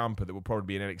Gargano or a Ciampa that will probably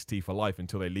be in NXT for life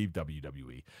until they leave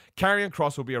WWE. Karrion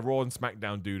Kross will be a Raw and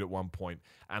SmackDown dude at one point,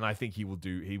 and I think he will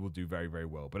do very, very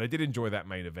well. But I did enjoy that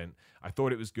main event. I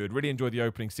thought it was good. Really enjoyed the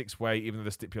opening six-way, even though the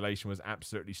stipulation was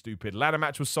absolutely stupid. Ladder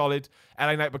match was solid.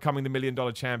 LA Knight becoming the $1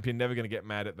 million champion. Never going to get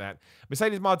mad at that.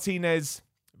 Mercedes Martinez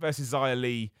versus Xia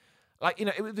Li.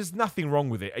 There's nothing wrong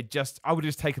with it. I would have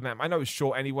just taken that. I know it's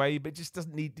short anyway, but it just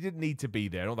didn't need to be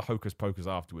there. And all the hocus pocus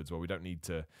afterwards. Well, we don't need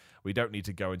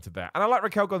to go into that. And I like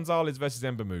Raquel Gonzalez versus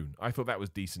Ember Moon. I thought that was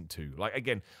decent too.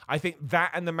 Again, I think that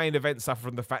and the main event suffer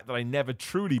from the fact that I never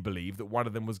truly believed that one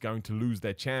of them was going to lose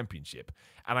their championship.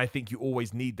 And I think you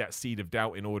always need that seed of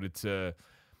doubt in order to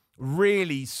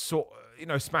really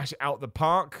smash it out the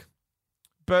park.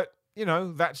 But,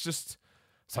 that's just...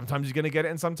 Sometimes you're going to get it,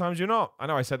 and sometimes you're not. I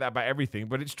know I said that about everything,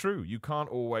 but it's true. You can't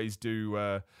always do.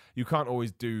 Well,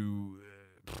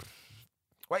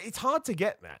 it's hard to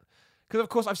get that because, of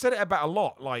course, I've said it about a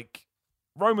lot. Like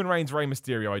Roman Reigns, Rey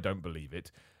Mysterio, I don't believe it.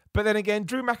 But then again,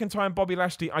 Drew McIntyre and Bobby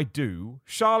Lashley, I do.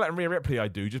 Charlotte and Rhea Ripley, I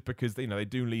do, just because they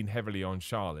do lean heavily on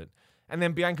Charlotte. And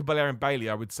then Bianca Belair and Bayley,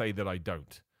 I would say that I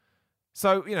don't.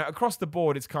 So, across the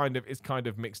board, it's kind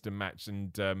of mixed and matched.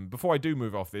 And before I do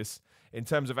move off this, in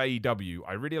terms of AEW,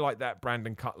 I really like that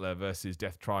Brandon Cutler versus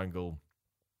Death Triangle.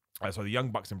 The Young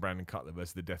Bucks and Brandon Cutler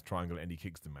versus the Death Triangle and Eddie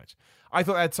Kingston match. I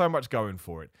thought they had so much going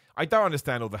for it. I don't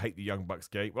understand all the hate the Young Bucks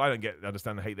get. Well, I don't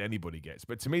understand the hate that anybody gets.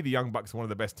 But to me, the Young Bucks are one of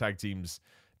the best tag teams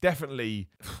definitely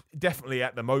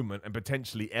at the moment and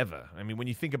potentially ever. I mean, when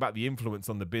you think about the influence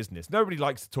on the business, nobody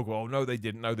likes to talk about, oh, no, they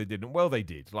didn't. Well, they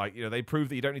did. They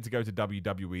proved that you don't need to go to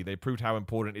WWE. They proved how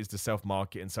important it is to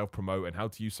self-market and self-promote and how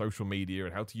to use social media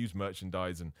and how to use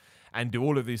merchandise and do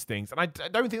all of these things. And I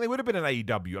don't think they would have been an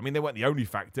AEW. I mean, they weren't the only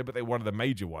factor, but they were one of the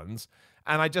major ones.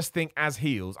 And I just think as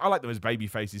heels, I like them as baby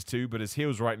faces too, but as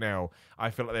heels right now, I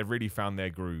feel like they've really found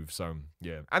their groove. So,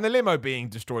 yeah. And the limo being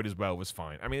destroyed as well was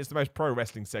fine. I mean, it's the most pro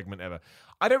wrestling segment ever.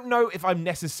 I don't know if I'm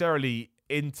necessarily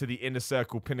into the Inner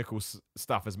Circle Pinnacle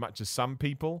stuff as much as some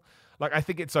people. I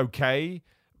think it's okay,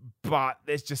 but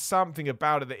there's just something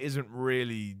about it that isn't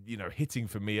really, hitting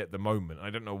for me at the moment. I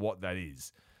don't know what that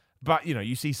is. But,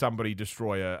 you see somebody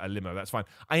destroy a limo, that's fine.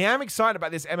 I am excited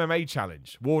about this MMA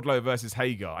challenge, Wardlow versus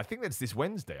Hagar. I think that's this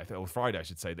Wednesday, or Friday, I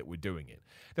should say, that we're doing it.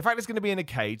 The fact it's going to be in a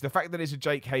cage, the fact that it's a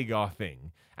Jake Hagar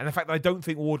thing, and the fact that I don't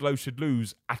think Wardlow should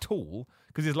lose at all,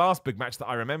 because his last big match that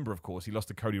I remember, of course, he lost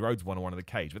to Cody Rhodes 1-1 in the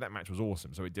cage, but that match was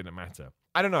awesome, so it didn't matter.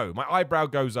 I don't know, my eyebrow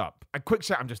goes up. A quick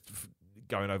shout, I'm just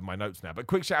going over my notes now, but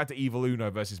quick shout out to Evil Uno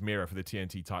versus Miro for the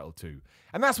TNT title too.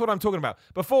 And that's what I'm talking about.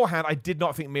 Beforehand, I did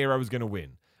not think Miro was going to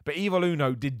win. But Evil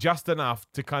Uno did just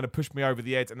enough to kind of push me over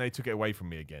the edge, and they took it away from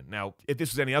me again. Now, if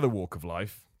this was any other walk of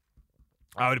life,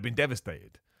 I would have been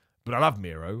devastated. But I love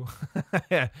Miro.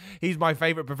 He's my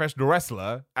favorite professional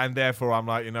wrestler, and therefore I'm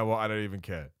like, you know what, I don't even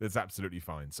care. It's absolutely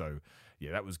fine. So, yeah,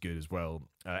 that was good as well.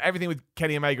 Everything with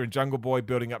Kenny Omega and Jungle Boy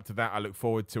building up to that, I look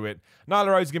forward to it. Nyla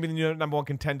Rose is going to be the new number one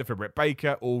contender for Britt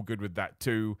Baker. All good with that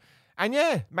too. And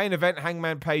yeah, main event,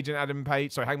 Hangman Page and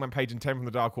Ten from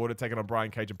the Dark Order taking on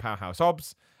Brian Cage and Powerhouse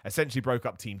Hobbs. Essentially broke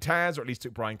up Team Taz, or at least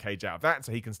took Brian Cage out of that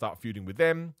so he can start feuding with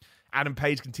them. Adam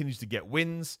Page continues to get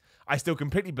wins. I still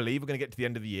completely believe we're going to get to the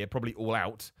end of the year, probably all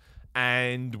out,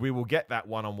 and we will get that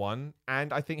one-on-one,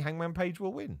 and I think Hangman Page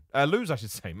will win. Lose, I should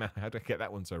say. Man, how did I get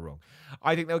that one so wrong?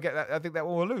 I think they'll get that. I think that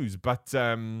one will lose, but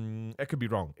it could be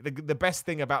wrong. The best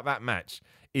thing about that match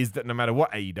is that no matter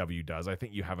what AEW does, I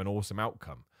think you have an awesome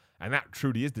outcome. And that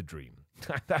truly is the dream.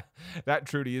 that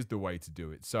truly is the way to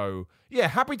do it. So, yeah,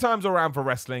 happy times all around for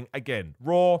wrestling. Again,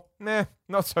 Raw,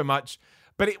 not so much.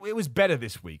 But it was better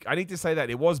this week. I need to say that.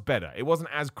 It was better. It wasn't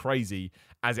as crazy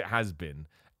as it has been.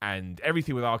 And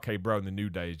everything with RK Bro and the New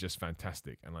Day is just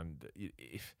fantastic. And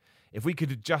if we could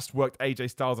have just worked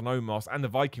AJ Styles and Omos and the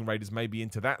Viking Raiders maybe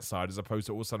into that side, as opposed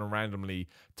to all of a sudden randomly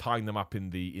tying them up in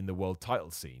the world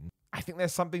title scene, I think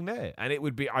there's something there. And it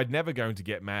would be, I'd never going to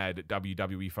get mad at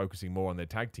WWE focusing more on their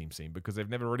tag team scene because they've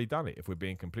never really done it, if we're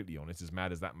being completely honest, as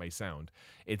mad as that may sound.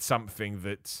 It's something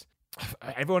that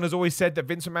everyone has always said that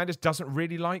Vince McMahon just doesn't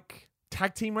really like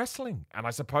tag team wrestling. And I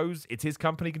suppose it's his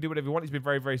company, he can do whatever he wants. He's been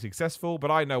very, very successful, but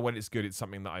I know when it's good, it's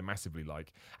something that I massively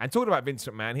like. And talking about Vince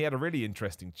McMahon, he had a really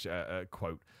interesting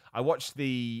quote. I watched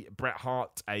the Bret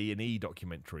Hart A&E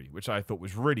documentary, which I thought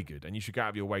was really good, and you should go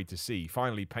out of your way to see,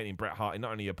 finally painting Bret Hart in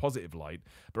not only a positive light,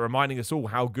 but reminding us all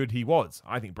how good he was.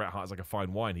 I think Bret Hart is like a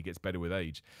fine wine. He gets better with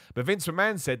age. But Vince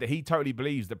McMahon said that he totally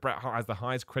believes that Bret Hart has the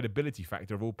highest credibility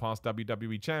factor of all past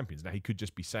WWE champions. Now, he could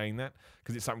just be saying that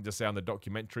because it's something to say on the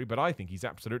documentary, but I think he's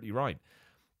absolutely right.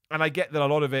 And I get that a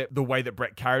lot of it, the way that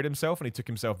Bret carried himself, and he took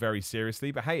himself very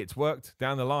seriously. But hey, it's worked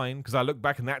down the line because I look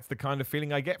back and that's the kind of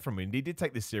feeling I get from him. He did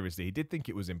take this seriously. He did think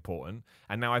it was important.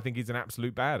 And now I think he's an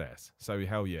absolute badass. So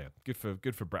hell yeah. Good for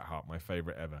Bret Hart, my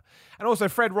favorite ever. And also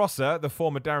Fred Rosser, the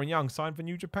former Darren Young, signed for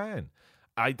New Japan.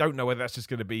 I don't know whether that's just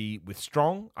going to be with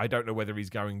Strong. I don't know whether he's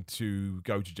going to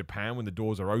go to Japan when the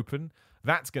doors are open.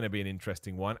 That's going to be an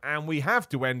interesting one. And we have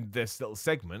to end this little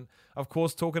segment, of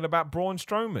course, talking about Braun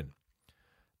Strowman.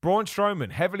 Braun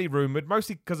Strowman, heavily rumoured,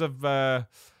 mostly because of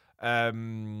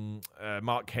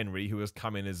Mark Henry, who has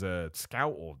come in as a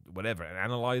scout or whatever, an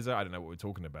analyzer. I don't know what we're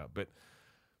talking about, but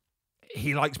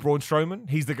he likes Braun Strowman.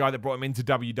 He's the guy that brought him into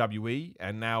WWE,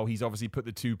 and now he's obviously put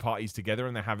the two parties together,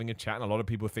 and they're having a chat, and a lot of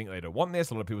people think they don't want this.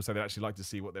 A lot of people say they'd actually like to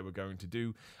see what they were going to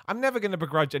do. I'm never going to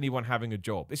begrudge anyone having a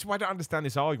job. This is why I don't understand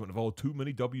this argument of, too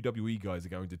many WWE guys are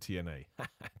going to TNA.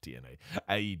 TNA.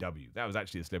 AEW. That was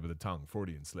actually a slip of the tongue.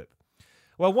 Freudian slip.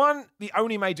 Well, the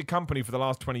only major company for the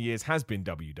last 20 years has been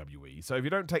WWE. So if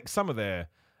you don't take some of their,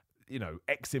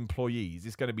 ex-employees,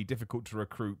 it's going to be difficult to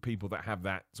recruit people that have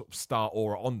that sort of star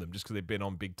aura on them just because they've been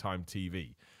on big-time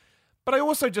TV. But I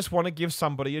also just want to give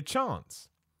somebody a chance.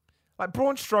 Like,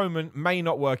 Braun Strowman may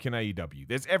not work in AEW.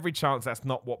 There's every chance that's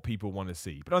not what people want to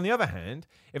see. But on the other hand,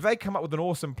 if they come up with an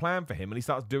awesome plan for him and he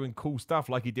starts doing cool stuff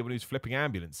like he did when he was flipping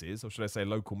ambulances, or should I say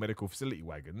local medical facility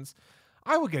wagons,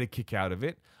 I will get a kick out of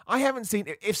it. I haven't seen...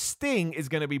 If Sting is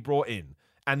going to be brought in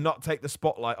and not take the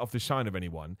spotlight off the shine of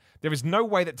anyone, there is no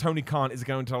way that Tony Khan is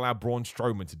going to allow Braun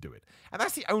Strowman to do it. And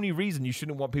that's the only reason you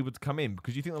shouldn't want people to come in,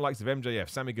 because you think the likes of MJF,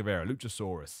 Sammy Guevara,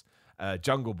 Luchasaurus,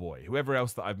 Jungle Boy, whoever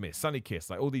else that I've missed, Sonny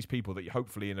Kiss, like all these people that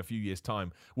hopefully in a few years'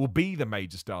 time will be the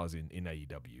major stars in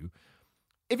AEW.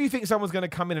 If you think someone's going to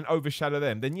come in and overshadow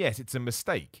them, then yes, it's a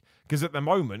mistake. Because at the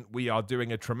moment, we are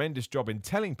doing a tremendous job in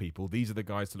telling people these are the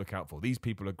guys to look out for. These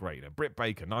people are great. Britt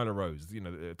Baker, Nyla Rose,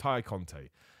 Ty Conte.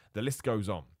 The list goes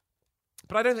on.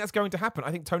 But I don't think that's going to happen.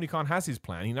 I think Tony Khan has his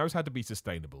plan. He knows how to be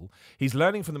sustainable. He's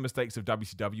learning from the mistakes of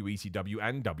WCW, ECW,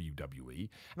 and WWE. And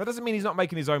that doesn't mean he's not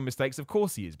making his own mistakes. Of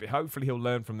course he is, but hopefully he'll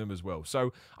learn from them as well.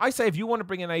 So I say if you want to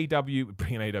bring in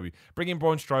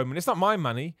Braun Strowman, it's not my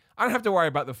money. I don't have to worry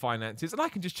about the finances, and I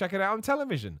can just check it out on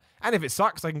television. And if it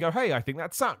sucks, I can go, hey, I think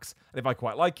that sucks. And if I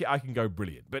quite like it, I can go,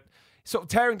 brilliant. But sort of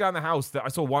tearing down the house that I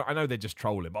saw one, I know they're just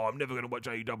trolling. Oh, I'm never going to watch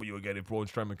AEW again if Braun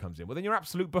Strowman comes in. Well, then you're an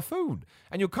absolute buffoon.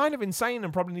 And you're kind of insane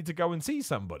and probably need to go and see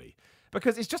somebody.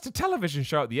 Because it's just a television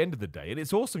show at the end of the day. And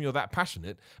it's awesome you're that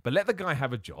passionate. But let the guy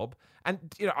have a job.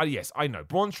 And, yes, I know.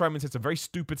 Braun Strowman said some very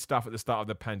stupid stuff at the start of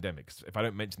the pandemic. If I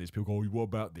don't mention this, people go, oh, what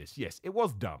about this? Yes, it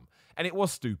was dumb. And it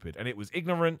was stupid. And it was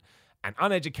ignorant and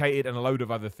uneducated and a load of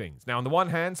other things. Now, on the one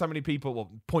hand, so many people, well,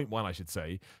 point one, I should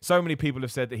say, so many people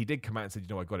have said that he did come out and said,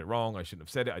 I got it wrong. I shouldn't have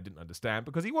said it. I didn't understand,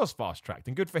 because he was fast-tracked,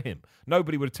 and good for him.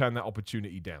 Nobody would have turned that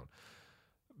opportunity down.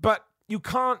 But you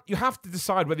have to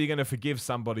decide whether you're going to forgive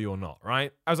somebody or not,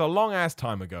 right? As a long-ass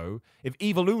time ago, if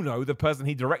Evil Uno, the person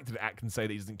he directed it at, can say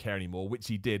that he doesn't care anymore, which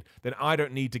he did, then I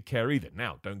don't need to care either.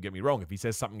 Now, don't get me wrong. If he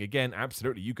says something again,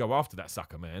 absolutely, you go after that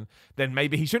sucker, man. Then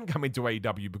maybe he shouldn't come into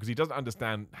AEW because he doesn't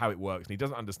understand how it works and he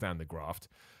doesn't understand the graft.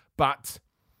 But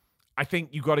I think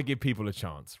you got to give people a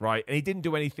chance, right? And he didn't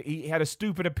do anything. He had a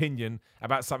stupid opinion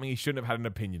about something he shouldn't have had an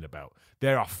opinion about.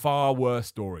 There are far worse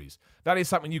stories. That is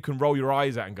something you can roll your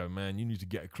eyes at and go, man, you need to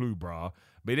get a clue, brah.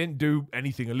 But he didn't do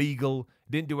anything illegal,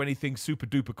 didn't do anything super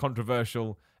duper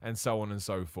controversial, and so on and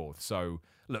so forth. So,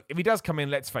 look, if he does come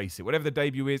in, let's face it, whatever the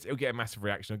debut is, it'll get a massive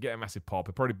reaction, it'll get a massive pop,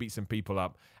 it'll probably beat some people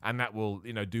up, and that will,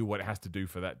 do what it has to do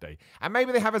for that day. And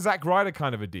maybe they have a Zack Ryder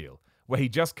kind of a deal, where he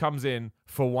just comes in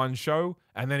for one show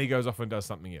and then he goes off and does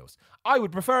something else. I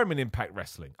would prefer him in Impact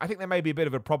Wrestling. I think there may be a bit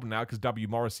of a problem now because W.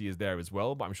 Morrissey is there as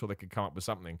well, but I'm sure they could come up with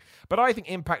something. But I think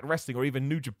Impact Wrestling or even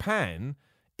New Japan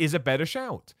is a better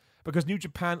shout, because New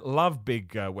Japan love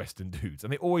big Western dudes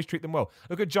and they always treat them well.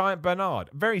 Look at Giant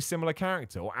Bernard, very similar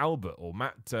character, or Albert, or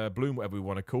Matt Bloom, whatever we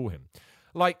want to call him.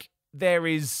 Like, there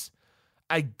is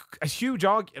a huge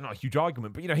argument, not a huge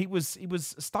argument, but he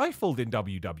was stifled in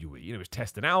WWE. It was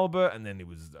Test and Albert, and then it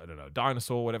was, I don't know,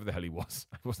 Dinosaur, whatever the hell he was.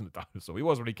 He wasn't a dinosaur. He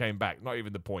was when he came back. Not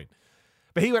even the point.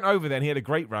 But he went over there and he had a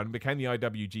great run, became the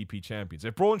IWGP champion. So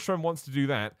if Braun Strowman wants to do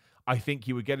that, I think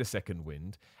he would get a second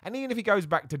wind. And even if he goes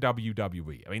back to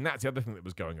WWE, I mean, that's the other thing that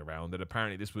was going around, that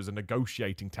apparently this was a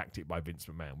negotiating tactic by Vince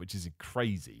McMahon, which is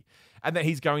crazy. And that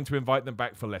he's going to invite them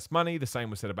back for less money. The same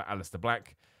was said about Aleister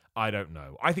Black. I don't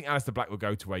know. I think Aleister Black will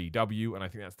go to AEW, and I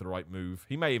think that's the right move.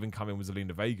 He may even come in with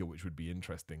Zelina Vega, which would be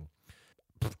interesting.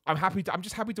 I'm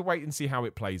just happy to wait and see how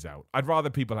it plays out. I'd rather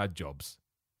people had jobs.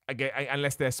 Again,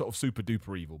 unless they're sort of super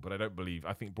duper evil, but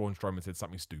I think Braun Strowman said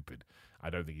something stupid. I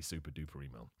don't think he's super duper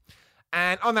evil.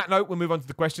 And on that note, we'll move on to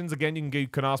the questions. Again, you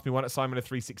can ask me one at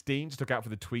Simon316. Just look out for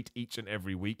the tweet each and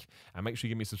every week. And make sure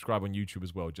you give me a subscribe on YouTube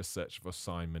as well. Just search for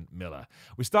Simon Miller.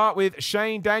 We start with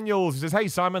Shane Daniels, who says, hey,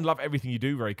 Simon, love everything you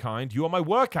do. Very kind. You are my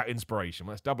workout inspiration.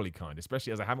 Well, that's doubly kind,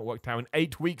 especially as I haven't worked out in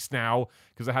 8 weeks now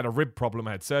because I had a rib problem.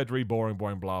 I had surgery, boring,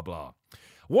 blah, blah.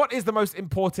 What is the most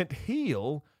important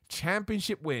heel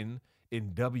championship win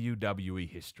in WWE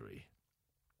history?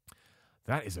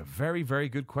 That is a very, very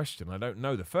good question. I don't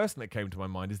know. The first thing that came to my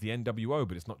mind is the NWO,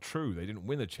 but it's not true. They didn't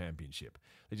win a championship.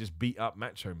 They just beat up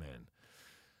Macho Man.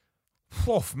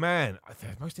 Oof, man. The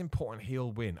most important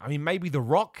heel win. I mean, maybe The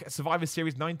Rock at Survivor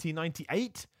Series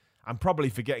 1998? I'm probably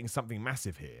forgetting something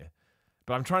massive here.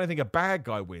 But I'm trying to think a bad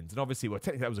guy wins. And obviously, well,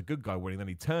 technically that was a good guy winning, then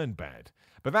he turned bad.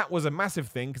 But that was a massive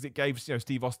thing because it gave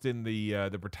Steve Austin the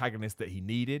protagonist that he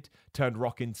needed, turned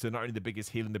Rock into not only the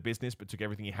biggest heel in the business, but took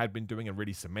everything he had been doing and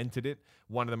really cemented it.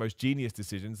 One of the most genius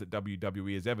decisions that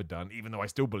WWE has ever done, even though I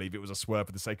still believe it was a swerve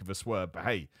for the sake of a swerve. But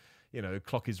hey, the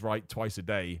clock is right twice a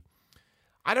day.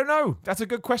 I don't know. That's a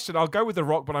good question. I'll go with The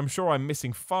Rock, but I'm sure I'm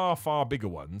missing far, far bigger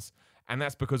ones. And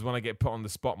that's because when I get put on the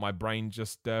spot, my brain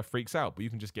just freaks out. But you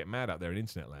can just get mad out there in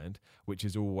internet land, which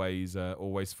is always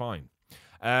fine.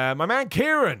 My man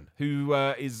Kieran, who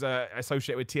is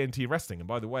associated with TNT Wrestling. And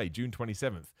by the way, June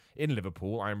 27th in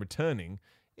Liverpool, I am returning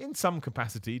in some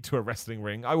capacity to a wrestling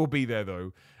ring. I will be there,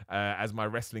 though, as my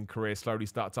wrestling career slowly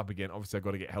starts up again. Obviously, I've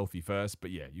got to get healthy first.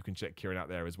 But yeah, you can check Kieran out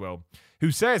there as well.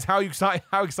 Who says, how excited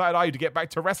are you to get back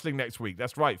to wrestling next week?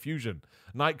 That's right, Fusion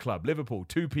Nightclub, Liverpool,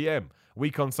 2 p.m.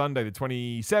 Week on Sunday, the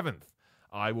 27th.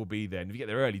 I will be there. And if you get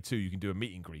there early, too, you can do a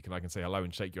meet and greet, and I can say hello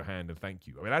and shake your hand and thank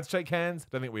you. Are we allowed to shake hands?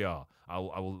 Don't think we are. I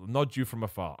will nod you from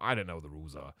afar. I don't know what the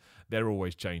rules are. They're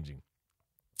always changing.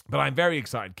 But I'm very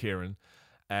excited, Kieran.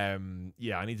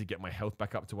 Yeah, I need to get my health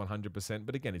back up to 100%.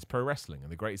 But again, it's pro wrestling.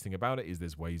 And the greatest thing about it is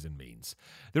there's ways and means.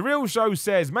 The Real Show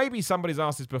says, maybe somebody's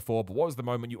asked this before, but what was the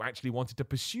moment you actually wanted to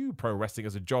pursue pro wrestling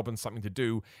as a job and something to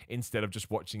do instead of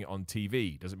just watching it on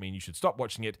TV? Doesn't mean you should stop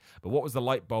watching it, but what was the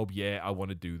light bulb? Yeah, I want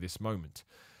to do this moment.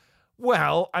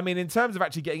 Well, I mean, in terms of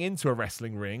actually getting into a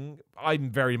wrestling ring, I'm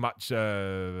very much,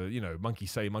 monkey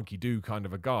say, monkey do kind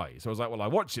of a guy. So I was like, well, I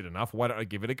watched it enough. Why don't I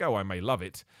give it a go? I may love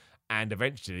it. And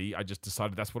eventually, I just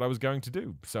decided that's what I was going to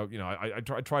do. So, I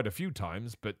tried a few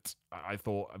times, but I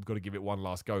thought I've got to give it one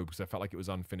last go because I felt like it was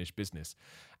unfinished business.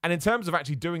 And in terms of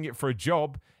actually doing it for a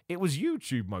job, it was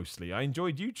YouTube mostly. I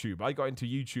enjoyed YouTube. I got into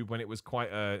YouTube when it was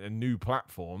quite a new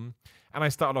platform. And I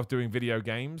started off doing video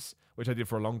games, which I did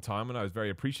for a long time and I was very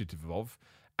appreciative of.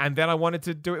 And then I wanted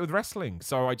to do it with wrestling.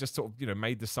 So I just sort of,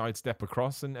 made the side step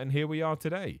across and here we are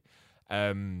today.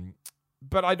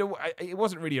 But it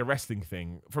wasn't really a wrestling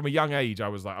thing. From a young age, I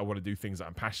was like, I want to do things that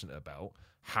I'm passionate about.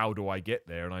 How do I get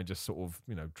there? And I just sort of,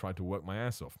 tried to work my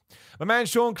ass off. My man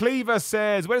Sean Cleaver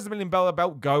says, where does the $1 million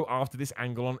belt go after this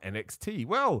angle on NXT?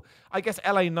 Well, I guess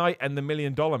LA Knight and the $1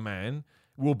 Million Man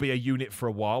will be a unit for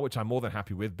a while, which I'm more than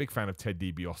happy with. Big fan of Ted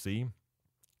DiBiase.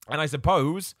 And I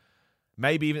suppose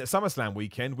maybe even at SummerSlam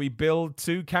weekend, we build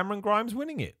to Cameron Grimes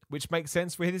winning it, which makes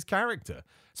sense for his character.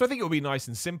 So I think it will be nice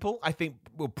and simple. I think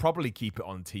we'll probably keep it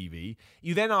on TV.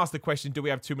 You then ask the question, do we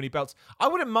have too many belts? I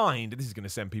wouldn't mind, and this is going to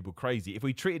send people crazy, if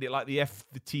we treated it like the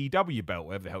FTW belt,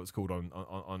 whatever the hell it's called on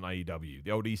AEW,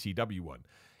 the old ECW one.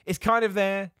 It's kind of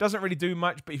there, doesn't really do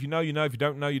much, but if you know, you know. If you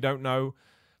don't know, you don't know.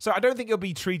 So I don't think it'll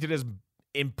be treated as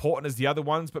important as the other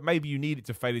ones, but maybe you need it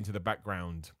to fade into the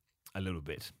background a little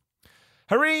bit.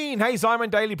 Hareen, hey Simon,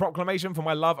 daily proclamation for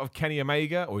my love of Kenny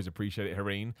Omega. Always appreciate it,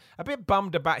 Hareen. A bit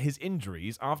bummed about his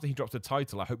injuries after he drops the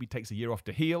title. I hope he takes a year off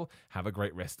to heal. Have a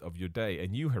great rest of your day.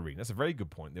 And you, Hareen, that's a very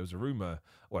good point. There was a rumor,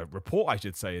 or a report, I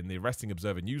should say, in the Wrestling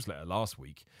Observer newsletter last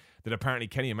week that apparently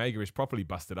Kenny Omega is properly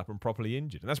busted up and properly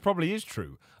injured. And that probably is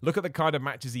true. Look at the kind of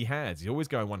matches he has. He's always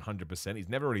going 100%. He's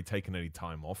never really taken any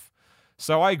time off.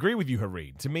 So I agree with you,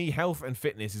 Hareen. To me, health and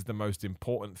fitness is the most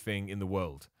important thing in the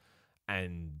world.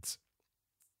 And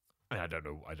I don't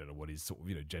know what his sort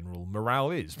of, general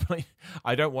morale is. But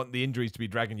I don't want the injuries to be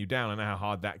dragging you down. I know how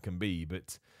hard that can be,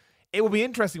 but it will be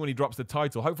interesting when he drops the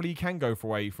title. Hopefully he can go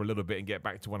away for a little bit and get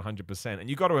back to 100%. And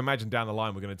you've got to imagine down the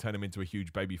line we're going to turn him into a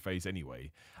huge baby face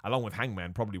anyway, along with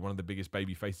Hangman, probably one of the biggest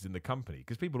baby faces in the company,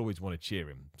 because people always want to cheer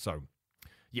him. So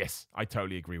yes, I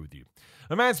totally agree with you.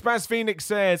 The man Spaz Phoenix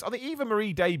says, on the Eva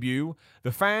Marie debut,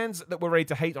 the fans that were ready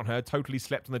to hate on her totally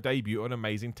slept on the debut of an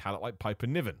amazing talent like Piper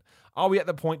Niven. Are we at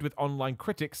the point with online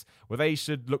critics where they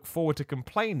should look forward to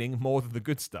complaining more than the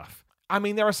good stuff? I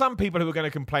mean, there are some people who are going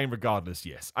to complain regardless,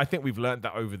 yes. I think we've learned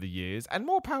that over the years, and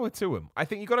more power to them. I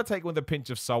think you've got to take them with a pinch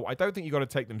of salt. I don't think you've got to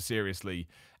take them seriously,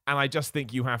 and I just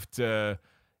think you have to,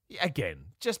 again,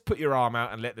 just put your arm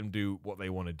out and let them do what they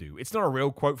want to do. It's not a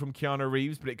real quote from Keanu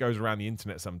Reeves, but it goes around the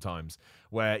internet sometimes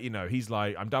where, he's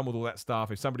like, I'm done with all that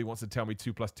stuff. If somebody wants to tell me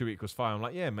 2 + 2 = 5, I'm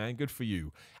like, yeah, man, good for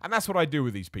you. And that's what I do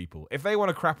with these people. If they want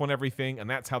to crap on everything and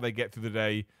that's how they get through the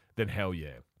day, then hell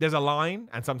yeah. There's a line,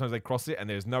 and sometimes they cross it, and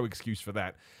there's no excuse for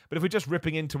that. But if we're just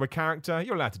ripping into a character,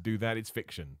 you're allowed to do that. It's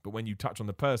fiction. But when you touch on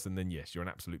the person, then yes, you're an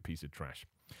absolute piece of trash.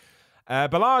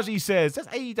 Balaji says, does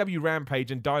AEW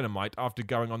Rampage and Dynamite after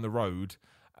going on the road,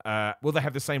 will they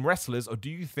have the same wrestlers, or do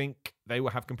you think they will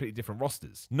have completely different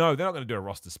rosters? No, they're not going to do a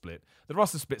roster split. The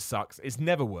roster split sucks. It's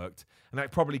never worked, and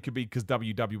that probably could be because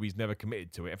WWE's never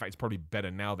committed to it. In fact, it's probably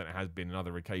better now than it has been in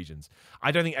other occasions.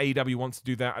 I don't think AEW wants to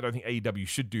do that. I don't think AEW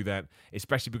should do that,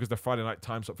 especially because the Friday night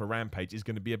time slot for Rampage is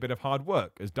going to be a bit of hard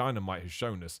work, as Dynamite has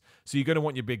shown us. So you're going to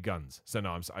want your big guns. So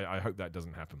no, I hope that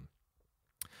doesn't happen.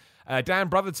 Dan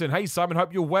Brotherton, hey Simon,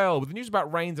 hope you're well. With the news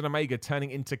about Reigns and Omega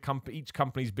turning into each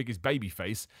company's biggest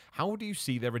babyface, how do you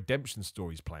see their redemption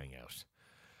stories playing out?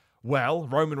 Well,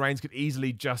 Roman Reigns could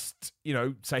easily just,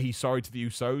 say he's sorry to the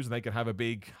Usos and they could have a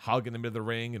big hug in the middle of the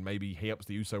ring and maybe he helps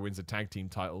the Uso wins the tag team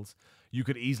titles. You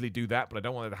could easily do that, but I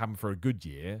don't want that to happen for a good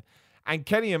year. And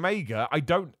Kenny Omega,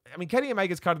 Kenny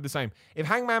Omega's kind of the same. If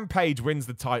Hangman Page wins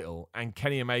the title and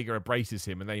Kenny Omega embraces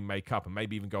him and they make up and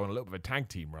maybe even go on a little bit of a tag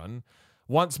team run,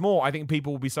 once more, I think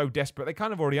people will be so desperate, they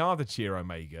kind of already are to cheer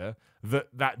Omega,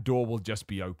 that door will just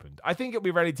be opened. I think it'll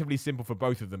be relatively simple for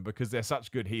both of them because they're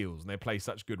such good heels and they play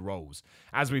such good roles.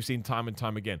 As we've seen time and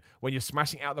time again, when you're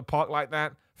smashing out the park like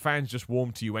that, fans just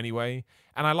warm to you anyway.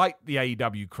 And I like the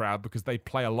AEW crowd because they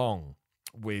play along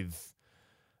with,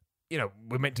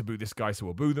 we're meant to boo this guy, so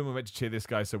we'll boo them. We're meant to cheer this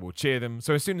guy, so we'll cheer them.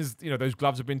 So as soon as, those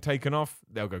gloves have been taken off,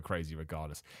 they'll go crazy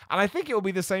regardless. And I think it will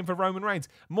be the same for Roman Reigns.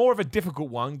 More of a difficult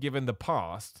one given the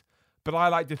past, But I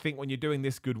like to think when you're doing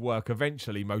this good work,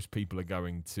 eventually most people are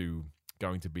going to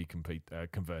be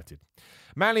converted.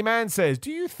 Manly Man says,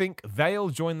 do you think they'll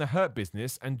join the Hurt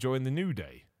Business and join the New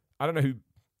Day? I don't know who.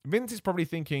 Vince is probably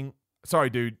thinking, sorry,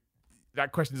 dude,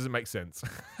 that question doesn't make sense.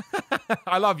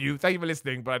 I love you. Thank you for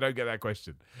listening, but I don't get that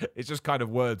question. It's just kind of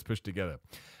words pushed together.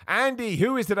 Andy,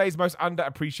 who is today's most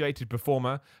underappreciated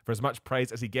performer? For as much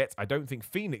praise as he gets, I don't think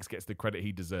Phoenix gets the credit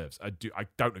he deserves. I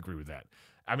don't agree with that.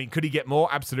 I mean, could he get more?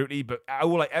 Absolutely. But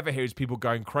all I ever hear is people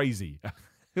going crazy.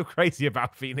 Crazy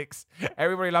about Phoenix.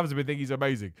 Everybody loves him and think he's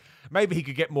amazing. Maybe he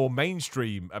could get more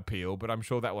mainstream appeal, but I'm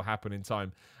sure that will happen in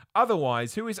time.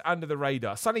 Otherwise, who is under the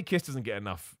radar? Sonny Kiss doesn't get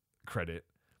enough credit.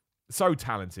 So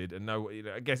talented, and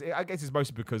I guess it's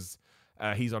mostly because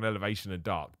he's on Elevation and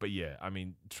Dark. But yeah, I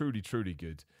mean, truly, truly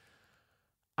good.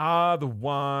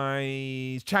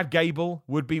 Otherwise, Chad Gable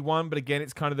would be one, but again,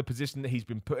 it's kind of the position that he's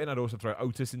been put in. I'd also throw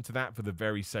Otis into that for the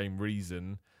very same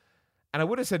reason. And I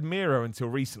would have said Miro until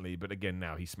recently, but again,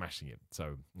 now he's smashing it.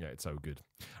 So, yeah, it's so good.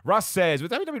 Russ says,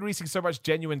 with WWE releasing so much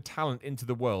genuine talent into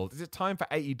the world, is it time for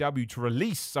AEW to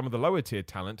release some of the lower tier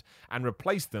talent and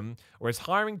replace them? Or is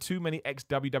hiring too many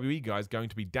ex-WWE guys going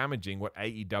to be damaging what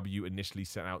AEW initially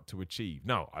set out to achieve?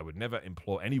 No, I would never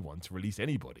implore anyone to release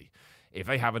anybody. If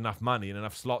they have enough money and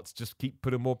enough slots, just keep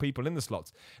putting more people in the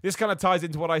slots. This kind of ties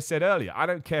into what I said earlier. I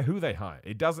don't care who they hire.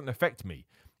 It doesn't affect me.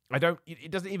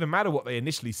 It doesn't even matter what they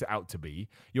initially set out to be.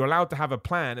 You're allowed to have a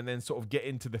plan and then sort of get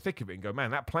into the thick of it and go,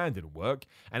 man, that plan didn't work.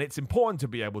 And it's important to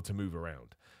be able to move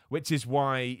around, which is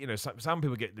why, some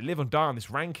people they live and die on this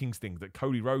rankings thing that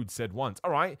Cody Rhodes said once.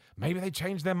 All right, maybe they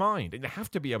changed their mind, and they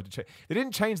have to be able to change. They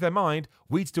didn't change their mind.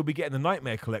 We'd still be getting the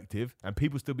Nightmare Collective and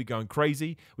people still be going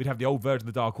crazy. We'd have the old version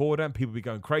of the Dark Order and people be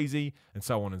going crazy and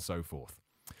so on and so forth.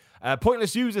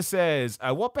 Pointless User says,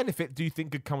 what benefit do you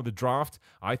think could come with the draft?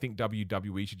 I think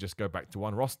WWE should just go back to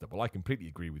one roster. Well, I completely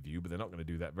agree with you, but they're not going to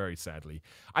do that, very sadly.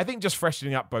 I think just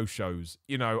freshening up both shows.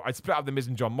 I'd split up The Miz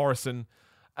and John Morrison.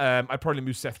 I'd probably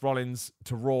move Seth Rollins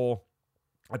to Raw.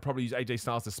 I'd probably use AJ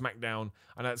Styles to SmackDown.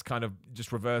 I know it's kind of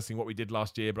just reversing what we did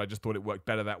last year, but I just thought it worked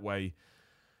better that way.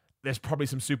 There's probably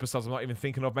some superstars I'm not even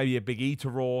thinking of. Maybe a Big E to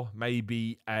Raw.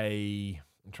 Maybe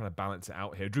I'm trying to balance it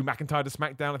out here. Drew McIntyre to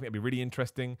SmackDown, I think it'd be really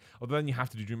interesting. Although then you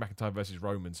have to do Drew McIntyre versus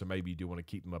Roman, so maybe you do want to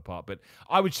keep them apart. But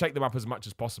I would shake them up as much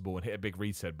as possible and hit a big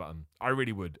reset button. I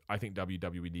really would. I think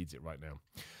WWE needs it right now.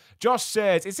 Josh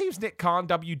says, it seems Nick Khan,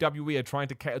 WWE are trying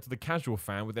to cater to the casual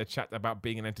fan with their chat about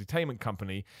being an entertainment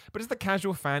company, but does the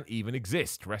casual fan even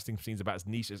exist? Wrestling seems about as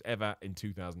niche as ever in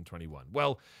 2021.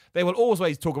 Well, they will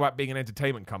always talk about being an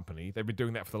entertainment company. They've been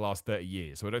doing that for the last 30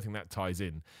 years, so I don't think that ties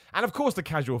in. And of course, the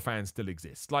casual fan still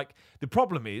exists. Like, the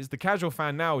problem is, the casual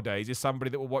fan nowadays is somebody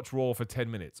that will watch Raw for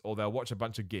 10 minutes, or they'll watch a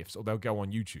bunch of GIFs, or they'll go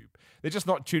on YouTube. They're just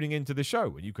not tuning into the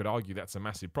show, and you could argue that's a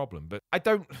massive problem. But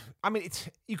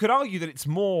you could argue that it's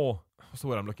more, what's the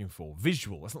word I'm looking for?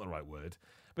 Visual. That's not the right word.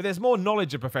 But there's more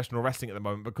knowledge of professional wrestling at the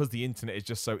moment because the internet is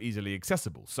just so easily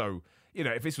accessible. So,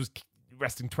 if this was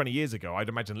wrestling 20 years ago, I'd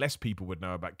imagine less people would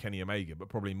know about Kenny Omega, but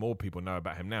probably more people know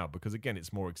about him now because, again,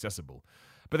 it's more accessible.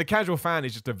 But the casual fan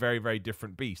is just a very, very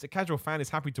different beast. A casual fan is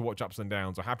happy to watch ups and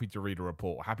downs, or happy to read a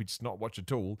report, or happy to just not watch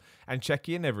at all and check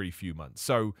in every few months.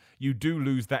 So you do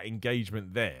lose that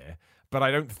engagement there. But I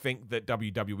don't think that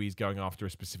WWE is going after a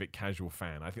specific casual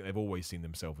fan. I think they've always seen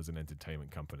themselves as an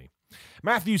entertainment company.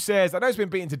 Matthew says, I know it's been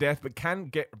beaten to death, but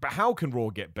how can Raw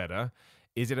get better?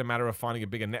 Is it a matter of finding a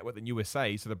bigger network than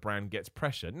USA so the brand gets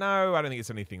pressure? No, I don't think it's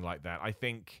anything like that. I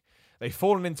think they've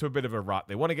fallen into a bit of a rut.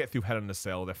 They want to get through Hell in a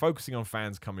Cell. They're focusing on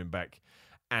fans coming back.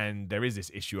 And there is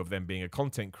this issue of them being a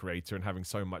content creator and having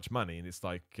so much money. And it's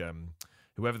like,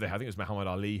 I think it was Muhammad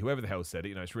Ali, whoever the hell said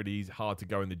it, it's really hard to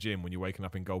go in the gym when you're waking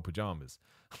up in gold pajamas.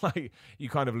 Like, you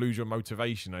kind of lose your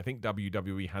motivation. I think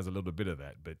WWE has a little bit of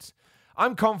that, but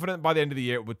I'm confident by the end of the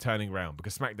year it would turning around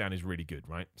because SmackDown is really good,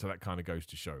 right? So that kind of goes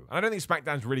to show. And I don't think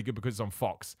SmackDown's really good because it's on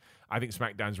Fox. I think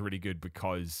SmackDown's really good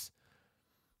because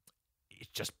it's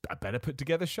just a better put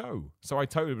together show. So I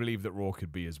totally believe that Raw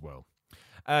could be as well.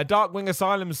 Darkwing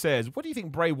Asylum says, what do you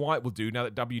think Bray Wyatt will do now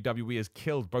that WWE has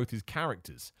killed both his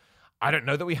characters? I don't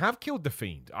know that we have killed The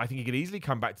Fiend. I think he could easily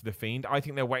come back to The Fiend. I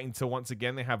think they're waiting until once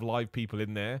again they have live people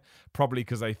in there, probably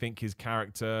because they think his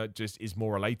character just is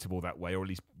more relatable that way, or at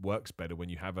least works better when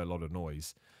you have a lot of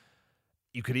noise.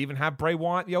 You could even have Bray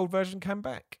Wyatt, the old version, come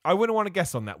back. I wouldn't want to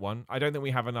guess on that one. I don't think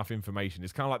we have enough information.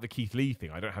 It's kind of like the Keith Lee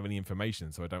thing. I don't have any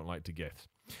information, so I don't like to guess.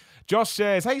 Josh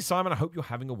says, hey, Simon, I hope you're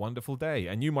having a wonderful day.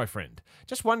 And you, my friend.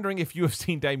 Just wondering if you have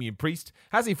seen Damian Priest.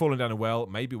 Has he fallen down a well?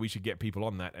 Maybe we should get people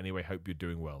on that. Anyway, hope you're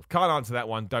doing well. Can't answer that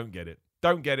one. Don't get it.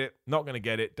 Don't get it. Not going to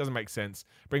get it. Doesn't make sense.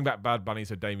 Bring back Bad Bunny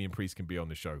so Damian Priest can be on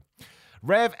the show.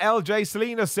 Rev LJ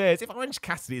Selena says, if Orange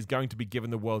Cassidy is going to be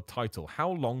given the world title, how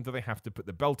long do they have to put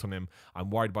the belt on him? I'm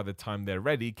worried by the time they're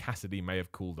ready, Cassidy may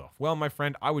have cooled off. Well, my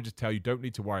friend, I would just tell you, don't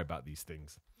need to worry about these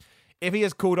things. If he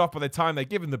has cooled off by the time they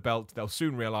give him the belt, they'll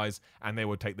soon realize and they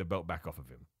will take the belt back off of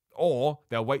him. Or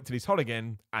they'll wait till he's hot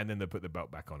again and then they'll put the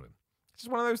belt back on him. It's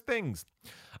just one of those things.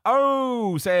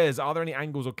 Oh, says, are there any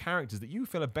angles or characters that you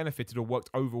feel have benefited or worked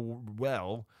over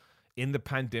well in the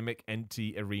pandemic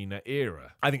empty arena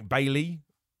era? I think Bayley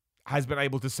has been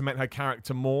able to cement her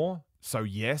character more. So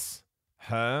yes,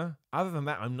 her. Other than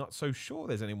that, I'm not so sure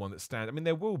there's anyone that stands. I mean,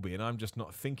 there will be, and I'm just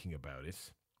not thinking about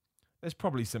it. There's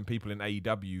probably some people in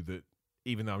AEW that,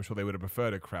 even though I'm sure they would have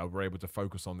preferred a crowd, were able to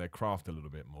focus on their craft a little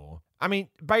bit more. I mean,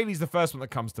 Bayley's the first one that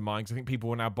comes to mind, because I think people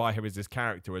will now buy her as this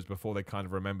character, as before they kind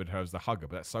of remembered her as the hugger,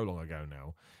 but that's so long ago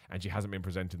now, and she hasn't been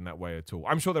presented in that way at all.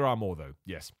 I'm sure there are more, though.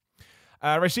 Yes.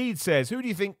 Rashid says, who do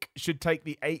you think should take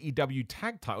the AEW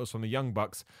tag titles from the Young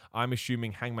Bucks? I'm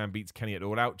assuming Hangman beats Kenny at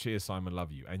All Out. Cheers, Simon.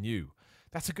 Love you. And you?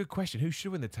 That's a good question. Who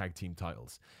should win the tag team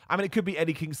titles? I mean, it could be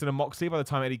Eddie Kingston and Moxley. By the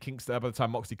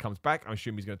time Moxley comes back, I'm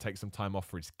assuming he's going to take some time off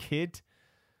for his kid.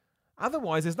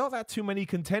 Otherwise, there's not that too many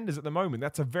contenders at the moment.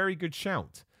 That's a very good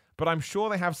shout. But I'm sure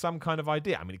they have some kind of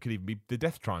idea. I mean, it could even be the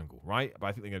Death Triangle, right? But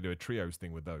I think they're going to do a trios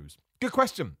thing with those. Good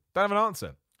question. Don't have an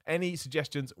answer. Any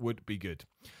suggestions would be good.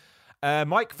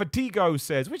 Mike Fatigo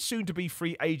says, which soon-to-be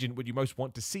free agent would you most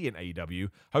want to see in AEW?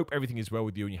 Hope everything is well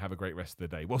with you and you have a great rest of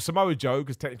the day. Well, Samoa Joe,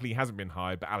 because technically he hasn't been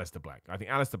hired, but Aleister Black. I think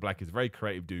Aleister Black is a very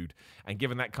creative dude, and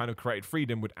given that kind of creative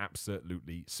freedom, would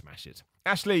absolutely smash it.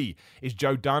 Ashley, is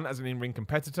Joe done as an in-ring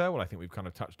competitor? Well, I think we've kind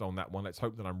of touched on that one. Let's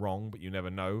hope that I'm wrong, but you never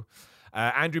know.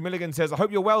 Andrew Milligan says, I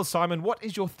hope you're well, Simon. What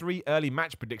is your 3 early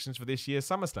match predictions for this year's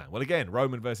SummerSlam? Well, again,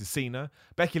 Roman versus Cena,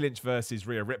 Becky Lynch versus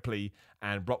Rhea Ripley,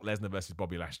 and Brock Lesnar versus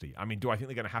Bobby Lashley. I mean, do I think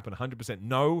they're going to happen 100%?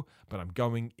 No, but I'm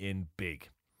going in big.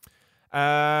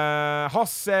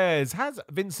 Hoss says, has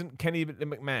Vincent Kenny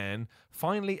McMahon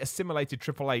finally assimilated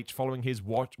Triple H following his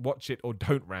watch it or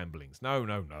don't ramblings? No.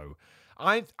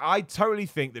 I totally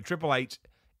think that Triple H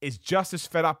is just as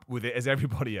fed up with it as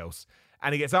everybody else.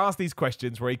 And he gets asked these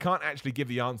questions where he can't actually give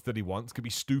the answer that he wants, could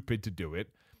be stupid to do it.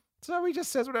 So he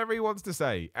just says whatever he wants to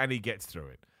say, and he gets through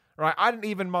it. Right? I didn't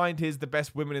even mind his the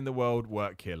best women in the world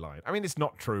work here line. I mean, it's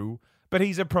not true, but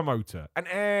he's a promoter, and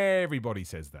everybody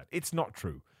says that. It's not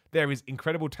true. There is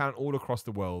incredible talent all across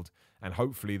the world, and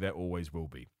hopefully there always will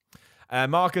be.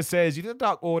 Marcus says, you think the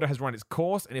Dark Order has run its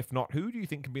course? And if not, who do you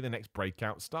think can be the next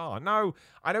breakout star? No,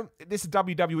 I don't. This is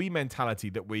WWE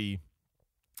mentality that we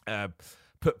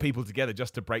put people together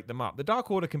just to break them up. The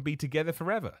Dark Order can be together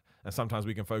forever. And sometimes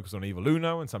we can focus on Evil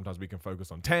Uno, and sometimes we can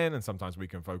focus on 10, and sometimes we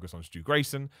can focus on Stu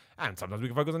Grayson, and sometimes we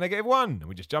can focus on -1. And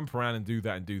we just jump around and do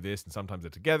that and do this. And sometimes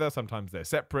they're together, sometimes they're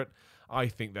separate. I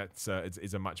think that's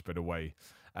is a much better way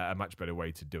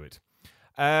to do it.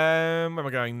 Where am I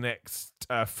going next?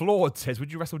 Flawed says,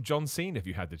 would you wrestle John Cena if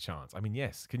you had the chance? I mean,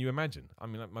 yes. Can you imagine? I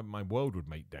mean, my world would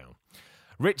melt down.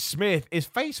 Rich Smith, if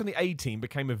Face on the A-Team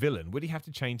became a villain, would he have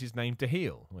to change his name to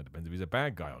heel? Well, it depends if he's a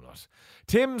bad guy or not.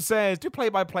 Tim says, do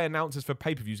play-by-play announcers for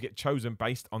pay-per-views get chosen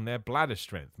based on their bladder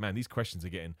strength? Man, these questions are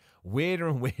getting weirder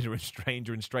and weirder and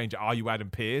stranger. Are you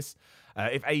Adam Pearce?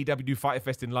 If AEW do Fyter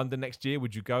Fest in London next year,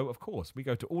 would you go? Of course. We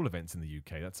go to all events in the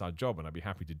UK. That's our job, and I'd be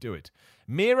happy to do it.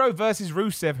 Miro versus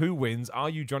Rusev, who wins? Are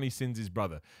you Johnny Sins'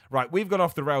 brother? Right, we've got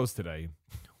off the rails today.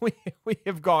 We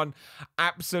have gone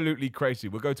absolutely crazy.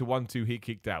 We'll go to 1, 2, here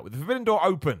kicked out. With the Forbidden Door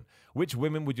open, which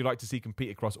women would you like to see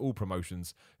compete across all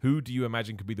promotions? Who do you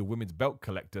imagine could be the women's belt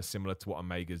collector, similar to what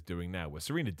Omega's doing now? Well,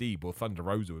 Serena Deeb or Thunder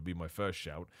Rosa would be my first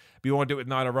shout. But you want to do it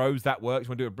with Nyla Rose? That works. You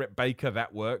want to do it with Britt Baker?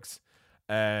 That works.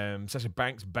 Sasha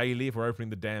Banks, Bayley, if we're opening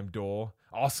the damn door.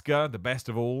 Oscar, the best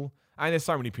of all. And there's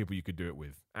so many people you could do it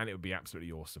with. And it would be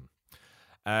absolutely awesome.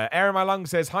 Aaron My Lung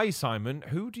says, hi, Simon.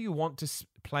 Who do you want to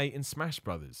play in Smash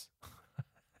Brothers?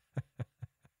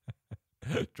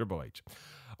 Triple H.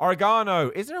 Oregano,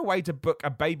 is there a way to book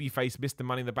a babyface Mr.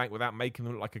 Money in the Bank without making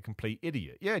them look like a complete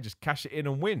idiot? Yeah, just cash it in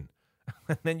and win.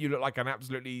 And then you look like an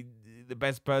absolutely the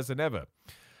best person ever.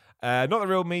 Not the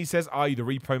Real Me says, are you the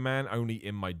Repo Man? Only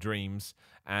in my dreams.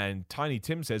 And Tiny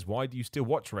Tim says, why do you still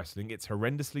watch wrestling? It's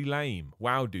horrendously lame.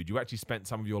 Wow, dude, you actually spent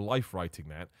some of your life writing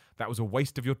that. That was a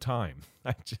waste of your time.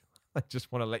 I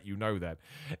just want to let you know that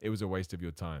it was a waste of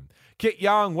your time. Kit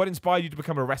Young, what inspired you to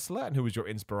become a wrestler and who was your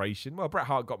inspiration? Well, Bret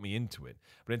Hart got me into it.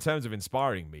 But in terms of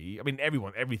inspiring me, I mean,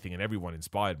 everything and everyone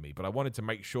inspired me. But I wanted to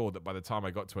make sure that by the time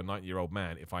I got to a 90-year-old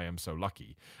man, if I am so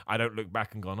lucky, I don't look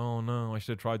back and go, oh no, I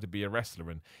should have tried to be a wrestler.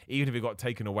 And even if it got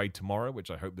taken away tomorrow, which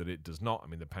I hope that it does not, I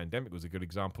mean, the pandemic was a good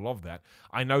example of that.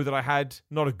 I know that I had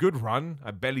not a good run.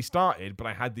 I barely started, but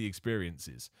I had the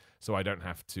experiences. So I don't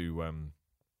have to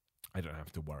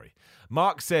worry.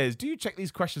 Mark says, do you check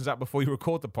these questions out before you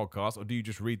record the podcast, or do you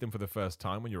just read them for the first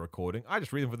time when you're recording? I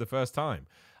just read them for the first time.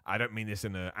 I don't mean this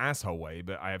in an asshole way,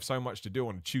 but I have so much to do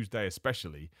on a Tuesday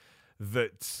especially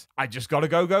that I just got to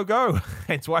go.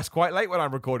 Hence why it's quite late when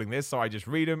I'm recording this, so I just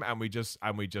read them and we just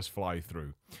fly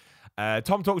through.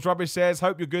 Tom Talks Rubbish says,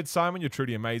 hope you're good, Simon. You're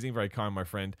truly amazing. Very kind, my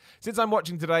friend. Since I'm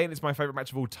watching today and it's my favorite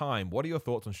match of all time, what are your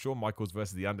thoughts on Shawn Michaels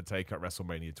versus The Undertaker at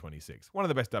WrestleMania 26? One of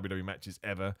the best WWE matches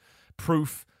ever.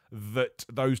 Proof that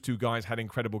those two guys had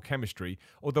incredible chemistry.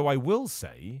 Although I will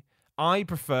say, I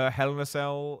prefer Hell in a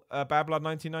Cell Bad Blood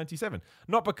 1997.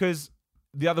 Not because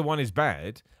the other one is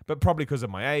bad, but probably because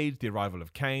of my age, the arrival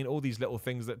of Kane, all these little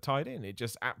things that tied in. It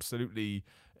just absolutely,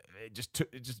 it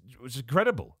was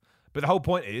incredible. But the whole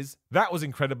point is, that was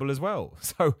incredible as well.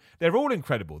 So they're all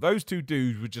incredible. Those two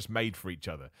dudes were just made for each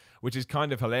other, which is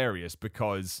kind of hilarious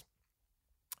because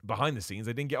behind the scenes,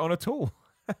 they didn't get on at all.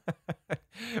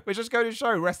 Which just goes to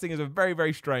show wrestling is a very,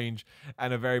 very strange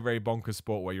and a very, very bonkers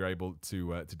sport where you're able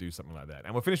to do something like that.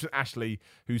 And we'll finish with Ashley,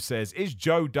 who says, is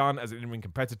Joe done as an in-ring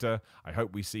competitor? I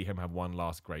hope we see him have one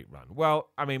last great run. Well,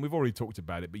 I mean, we've already talked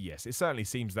about it, but yes, it certainly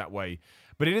seems that way.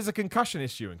 But it is a concussion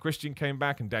issue, and Christian came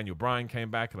back, and Daniel Bryan came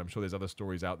back, and I'm sure there's other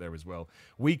stories out there as well.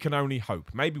 We can only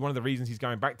hope. Maybe one of the reasons he's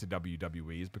going back to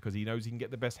WWE is because he knows he can get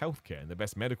the best healthcare and the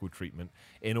best medical treatment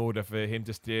in order for him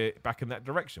to steer back in that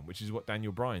direction, which is what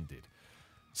Daniel Bryan did.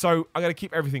 So I'm going to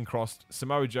keep everything crossed.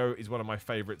 Samoa Joe is one of my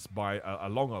favorites by a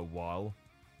long while.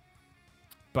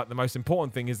 But the most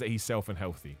important thing is that he's safe and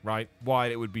healthy, right?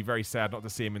 While it would be very sad not to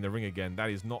see him in the ring again,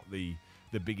 that is not the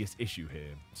biggest issue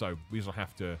here. So we shall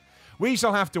have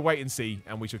to wait and see,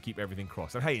 and we shall keep everything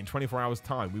crossed. And hey, in 24 hours'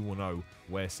 time, we will know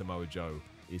where Samoa Joe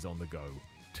is on the go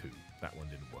to. That one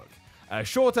didn't work.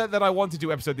 Shorter than I wanted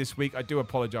to episode this week. I do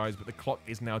apologize, but the clock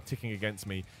is now ticking against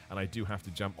me, and I do have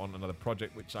to jump on another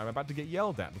project, which I'm about to get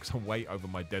yelled at because I'm way over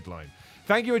my deadline.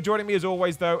 Thank you for joining me as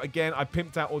always, though. Again, I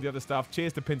pimped out all the other stuff.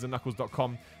 Cheers to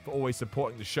pinsandknuckles.com for always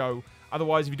supporting the show.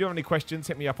 Otherwise, if you do have any questions,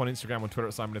 hit me up on Instagram or Twitter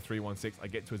at Simon316. I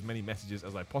get to as many messages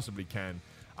as I possibly can.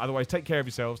 Otherwise, take care of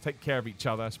yourselves, take care of each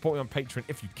other, support me on Patreon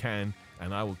if you can,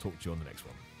 and I will talk to you on the next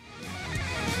one.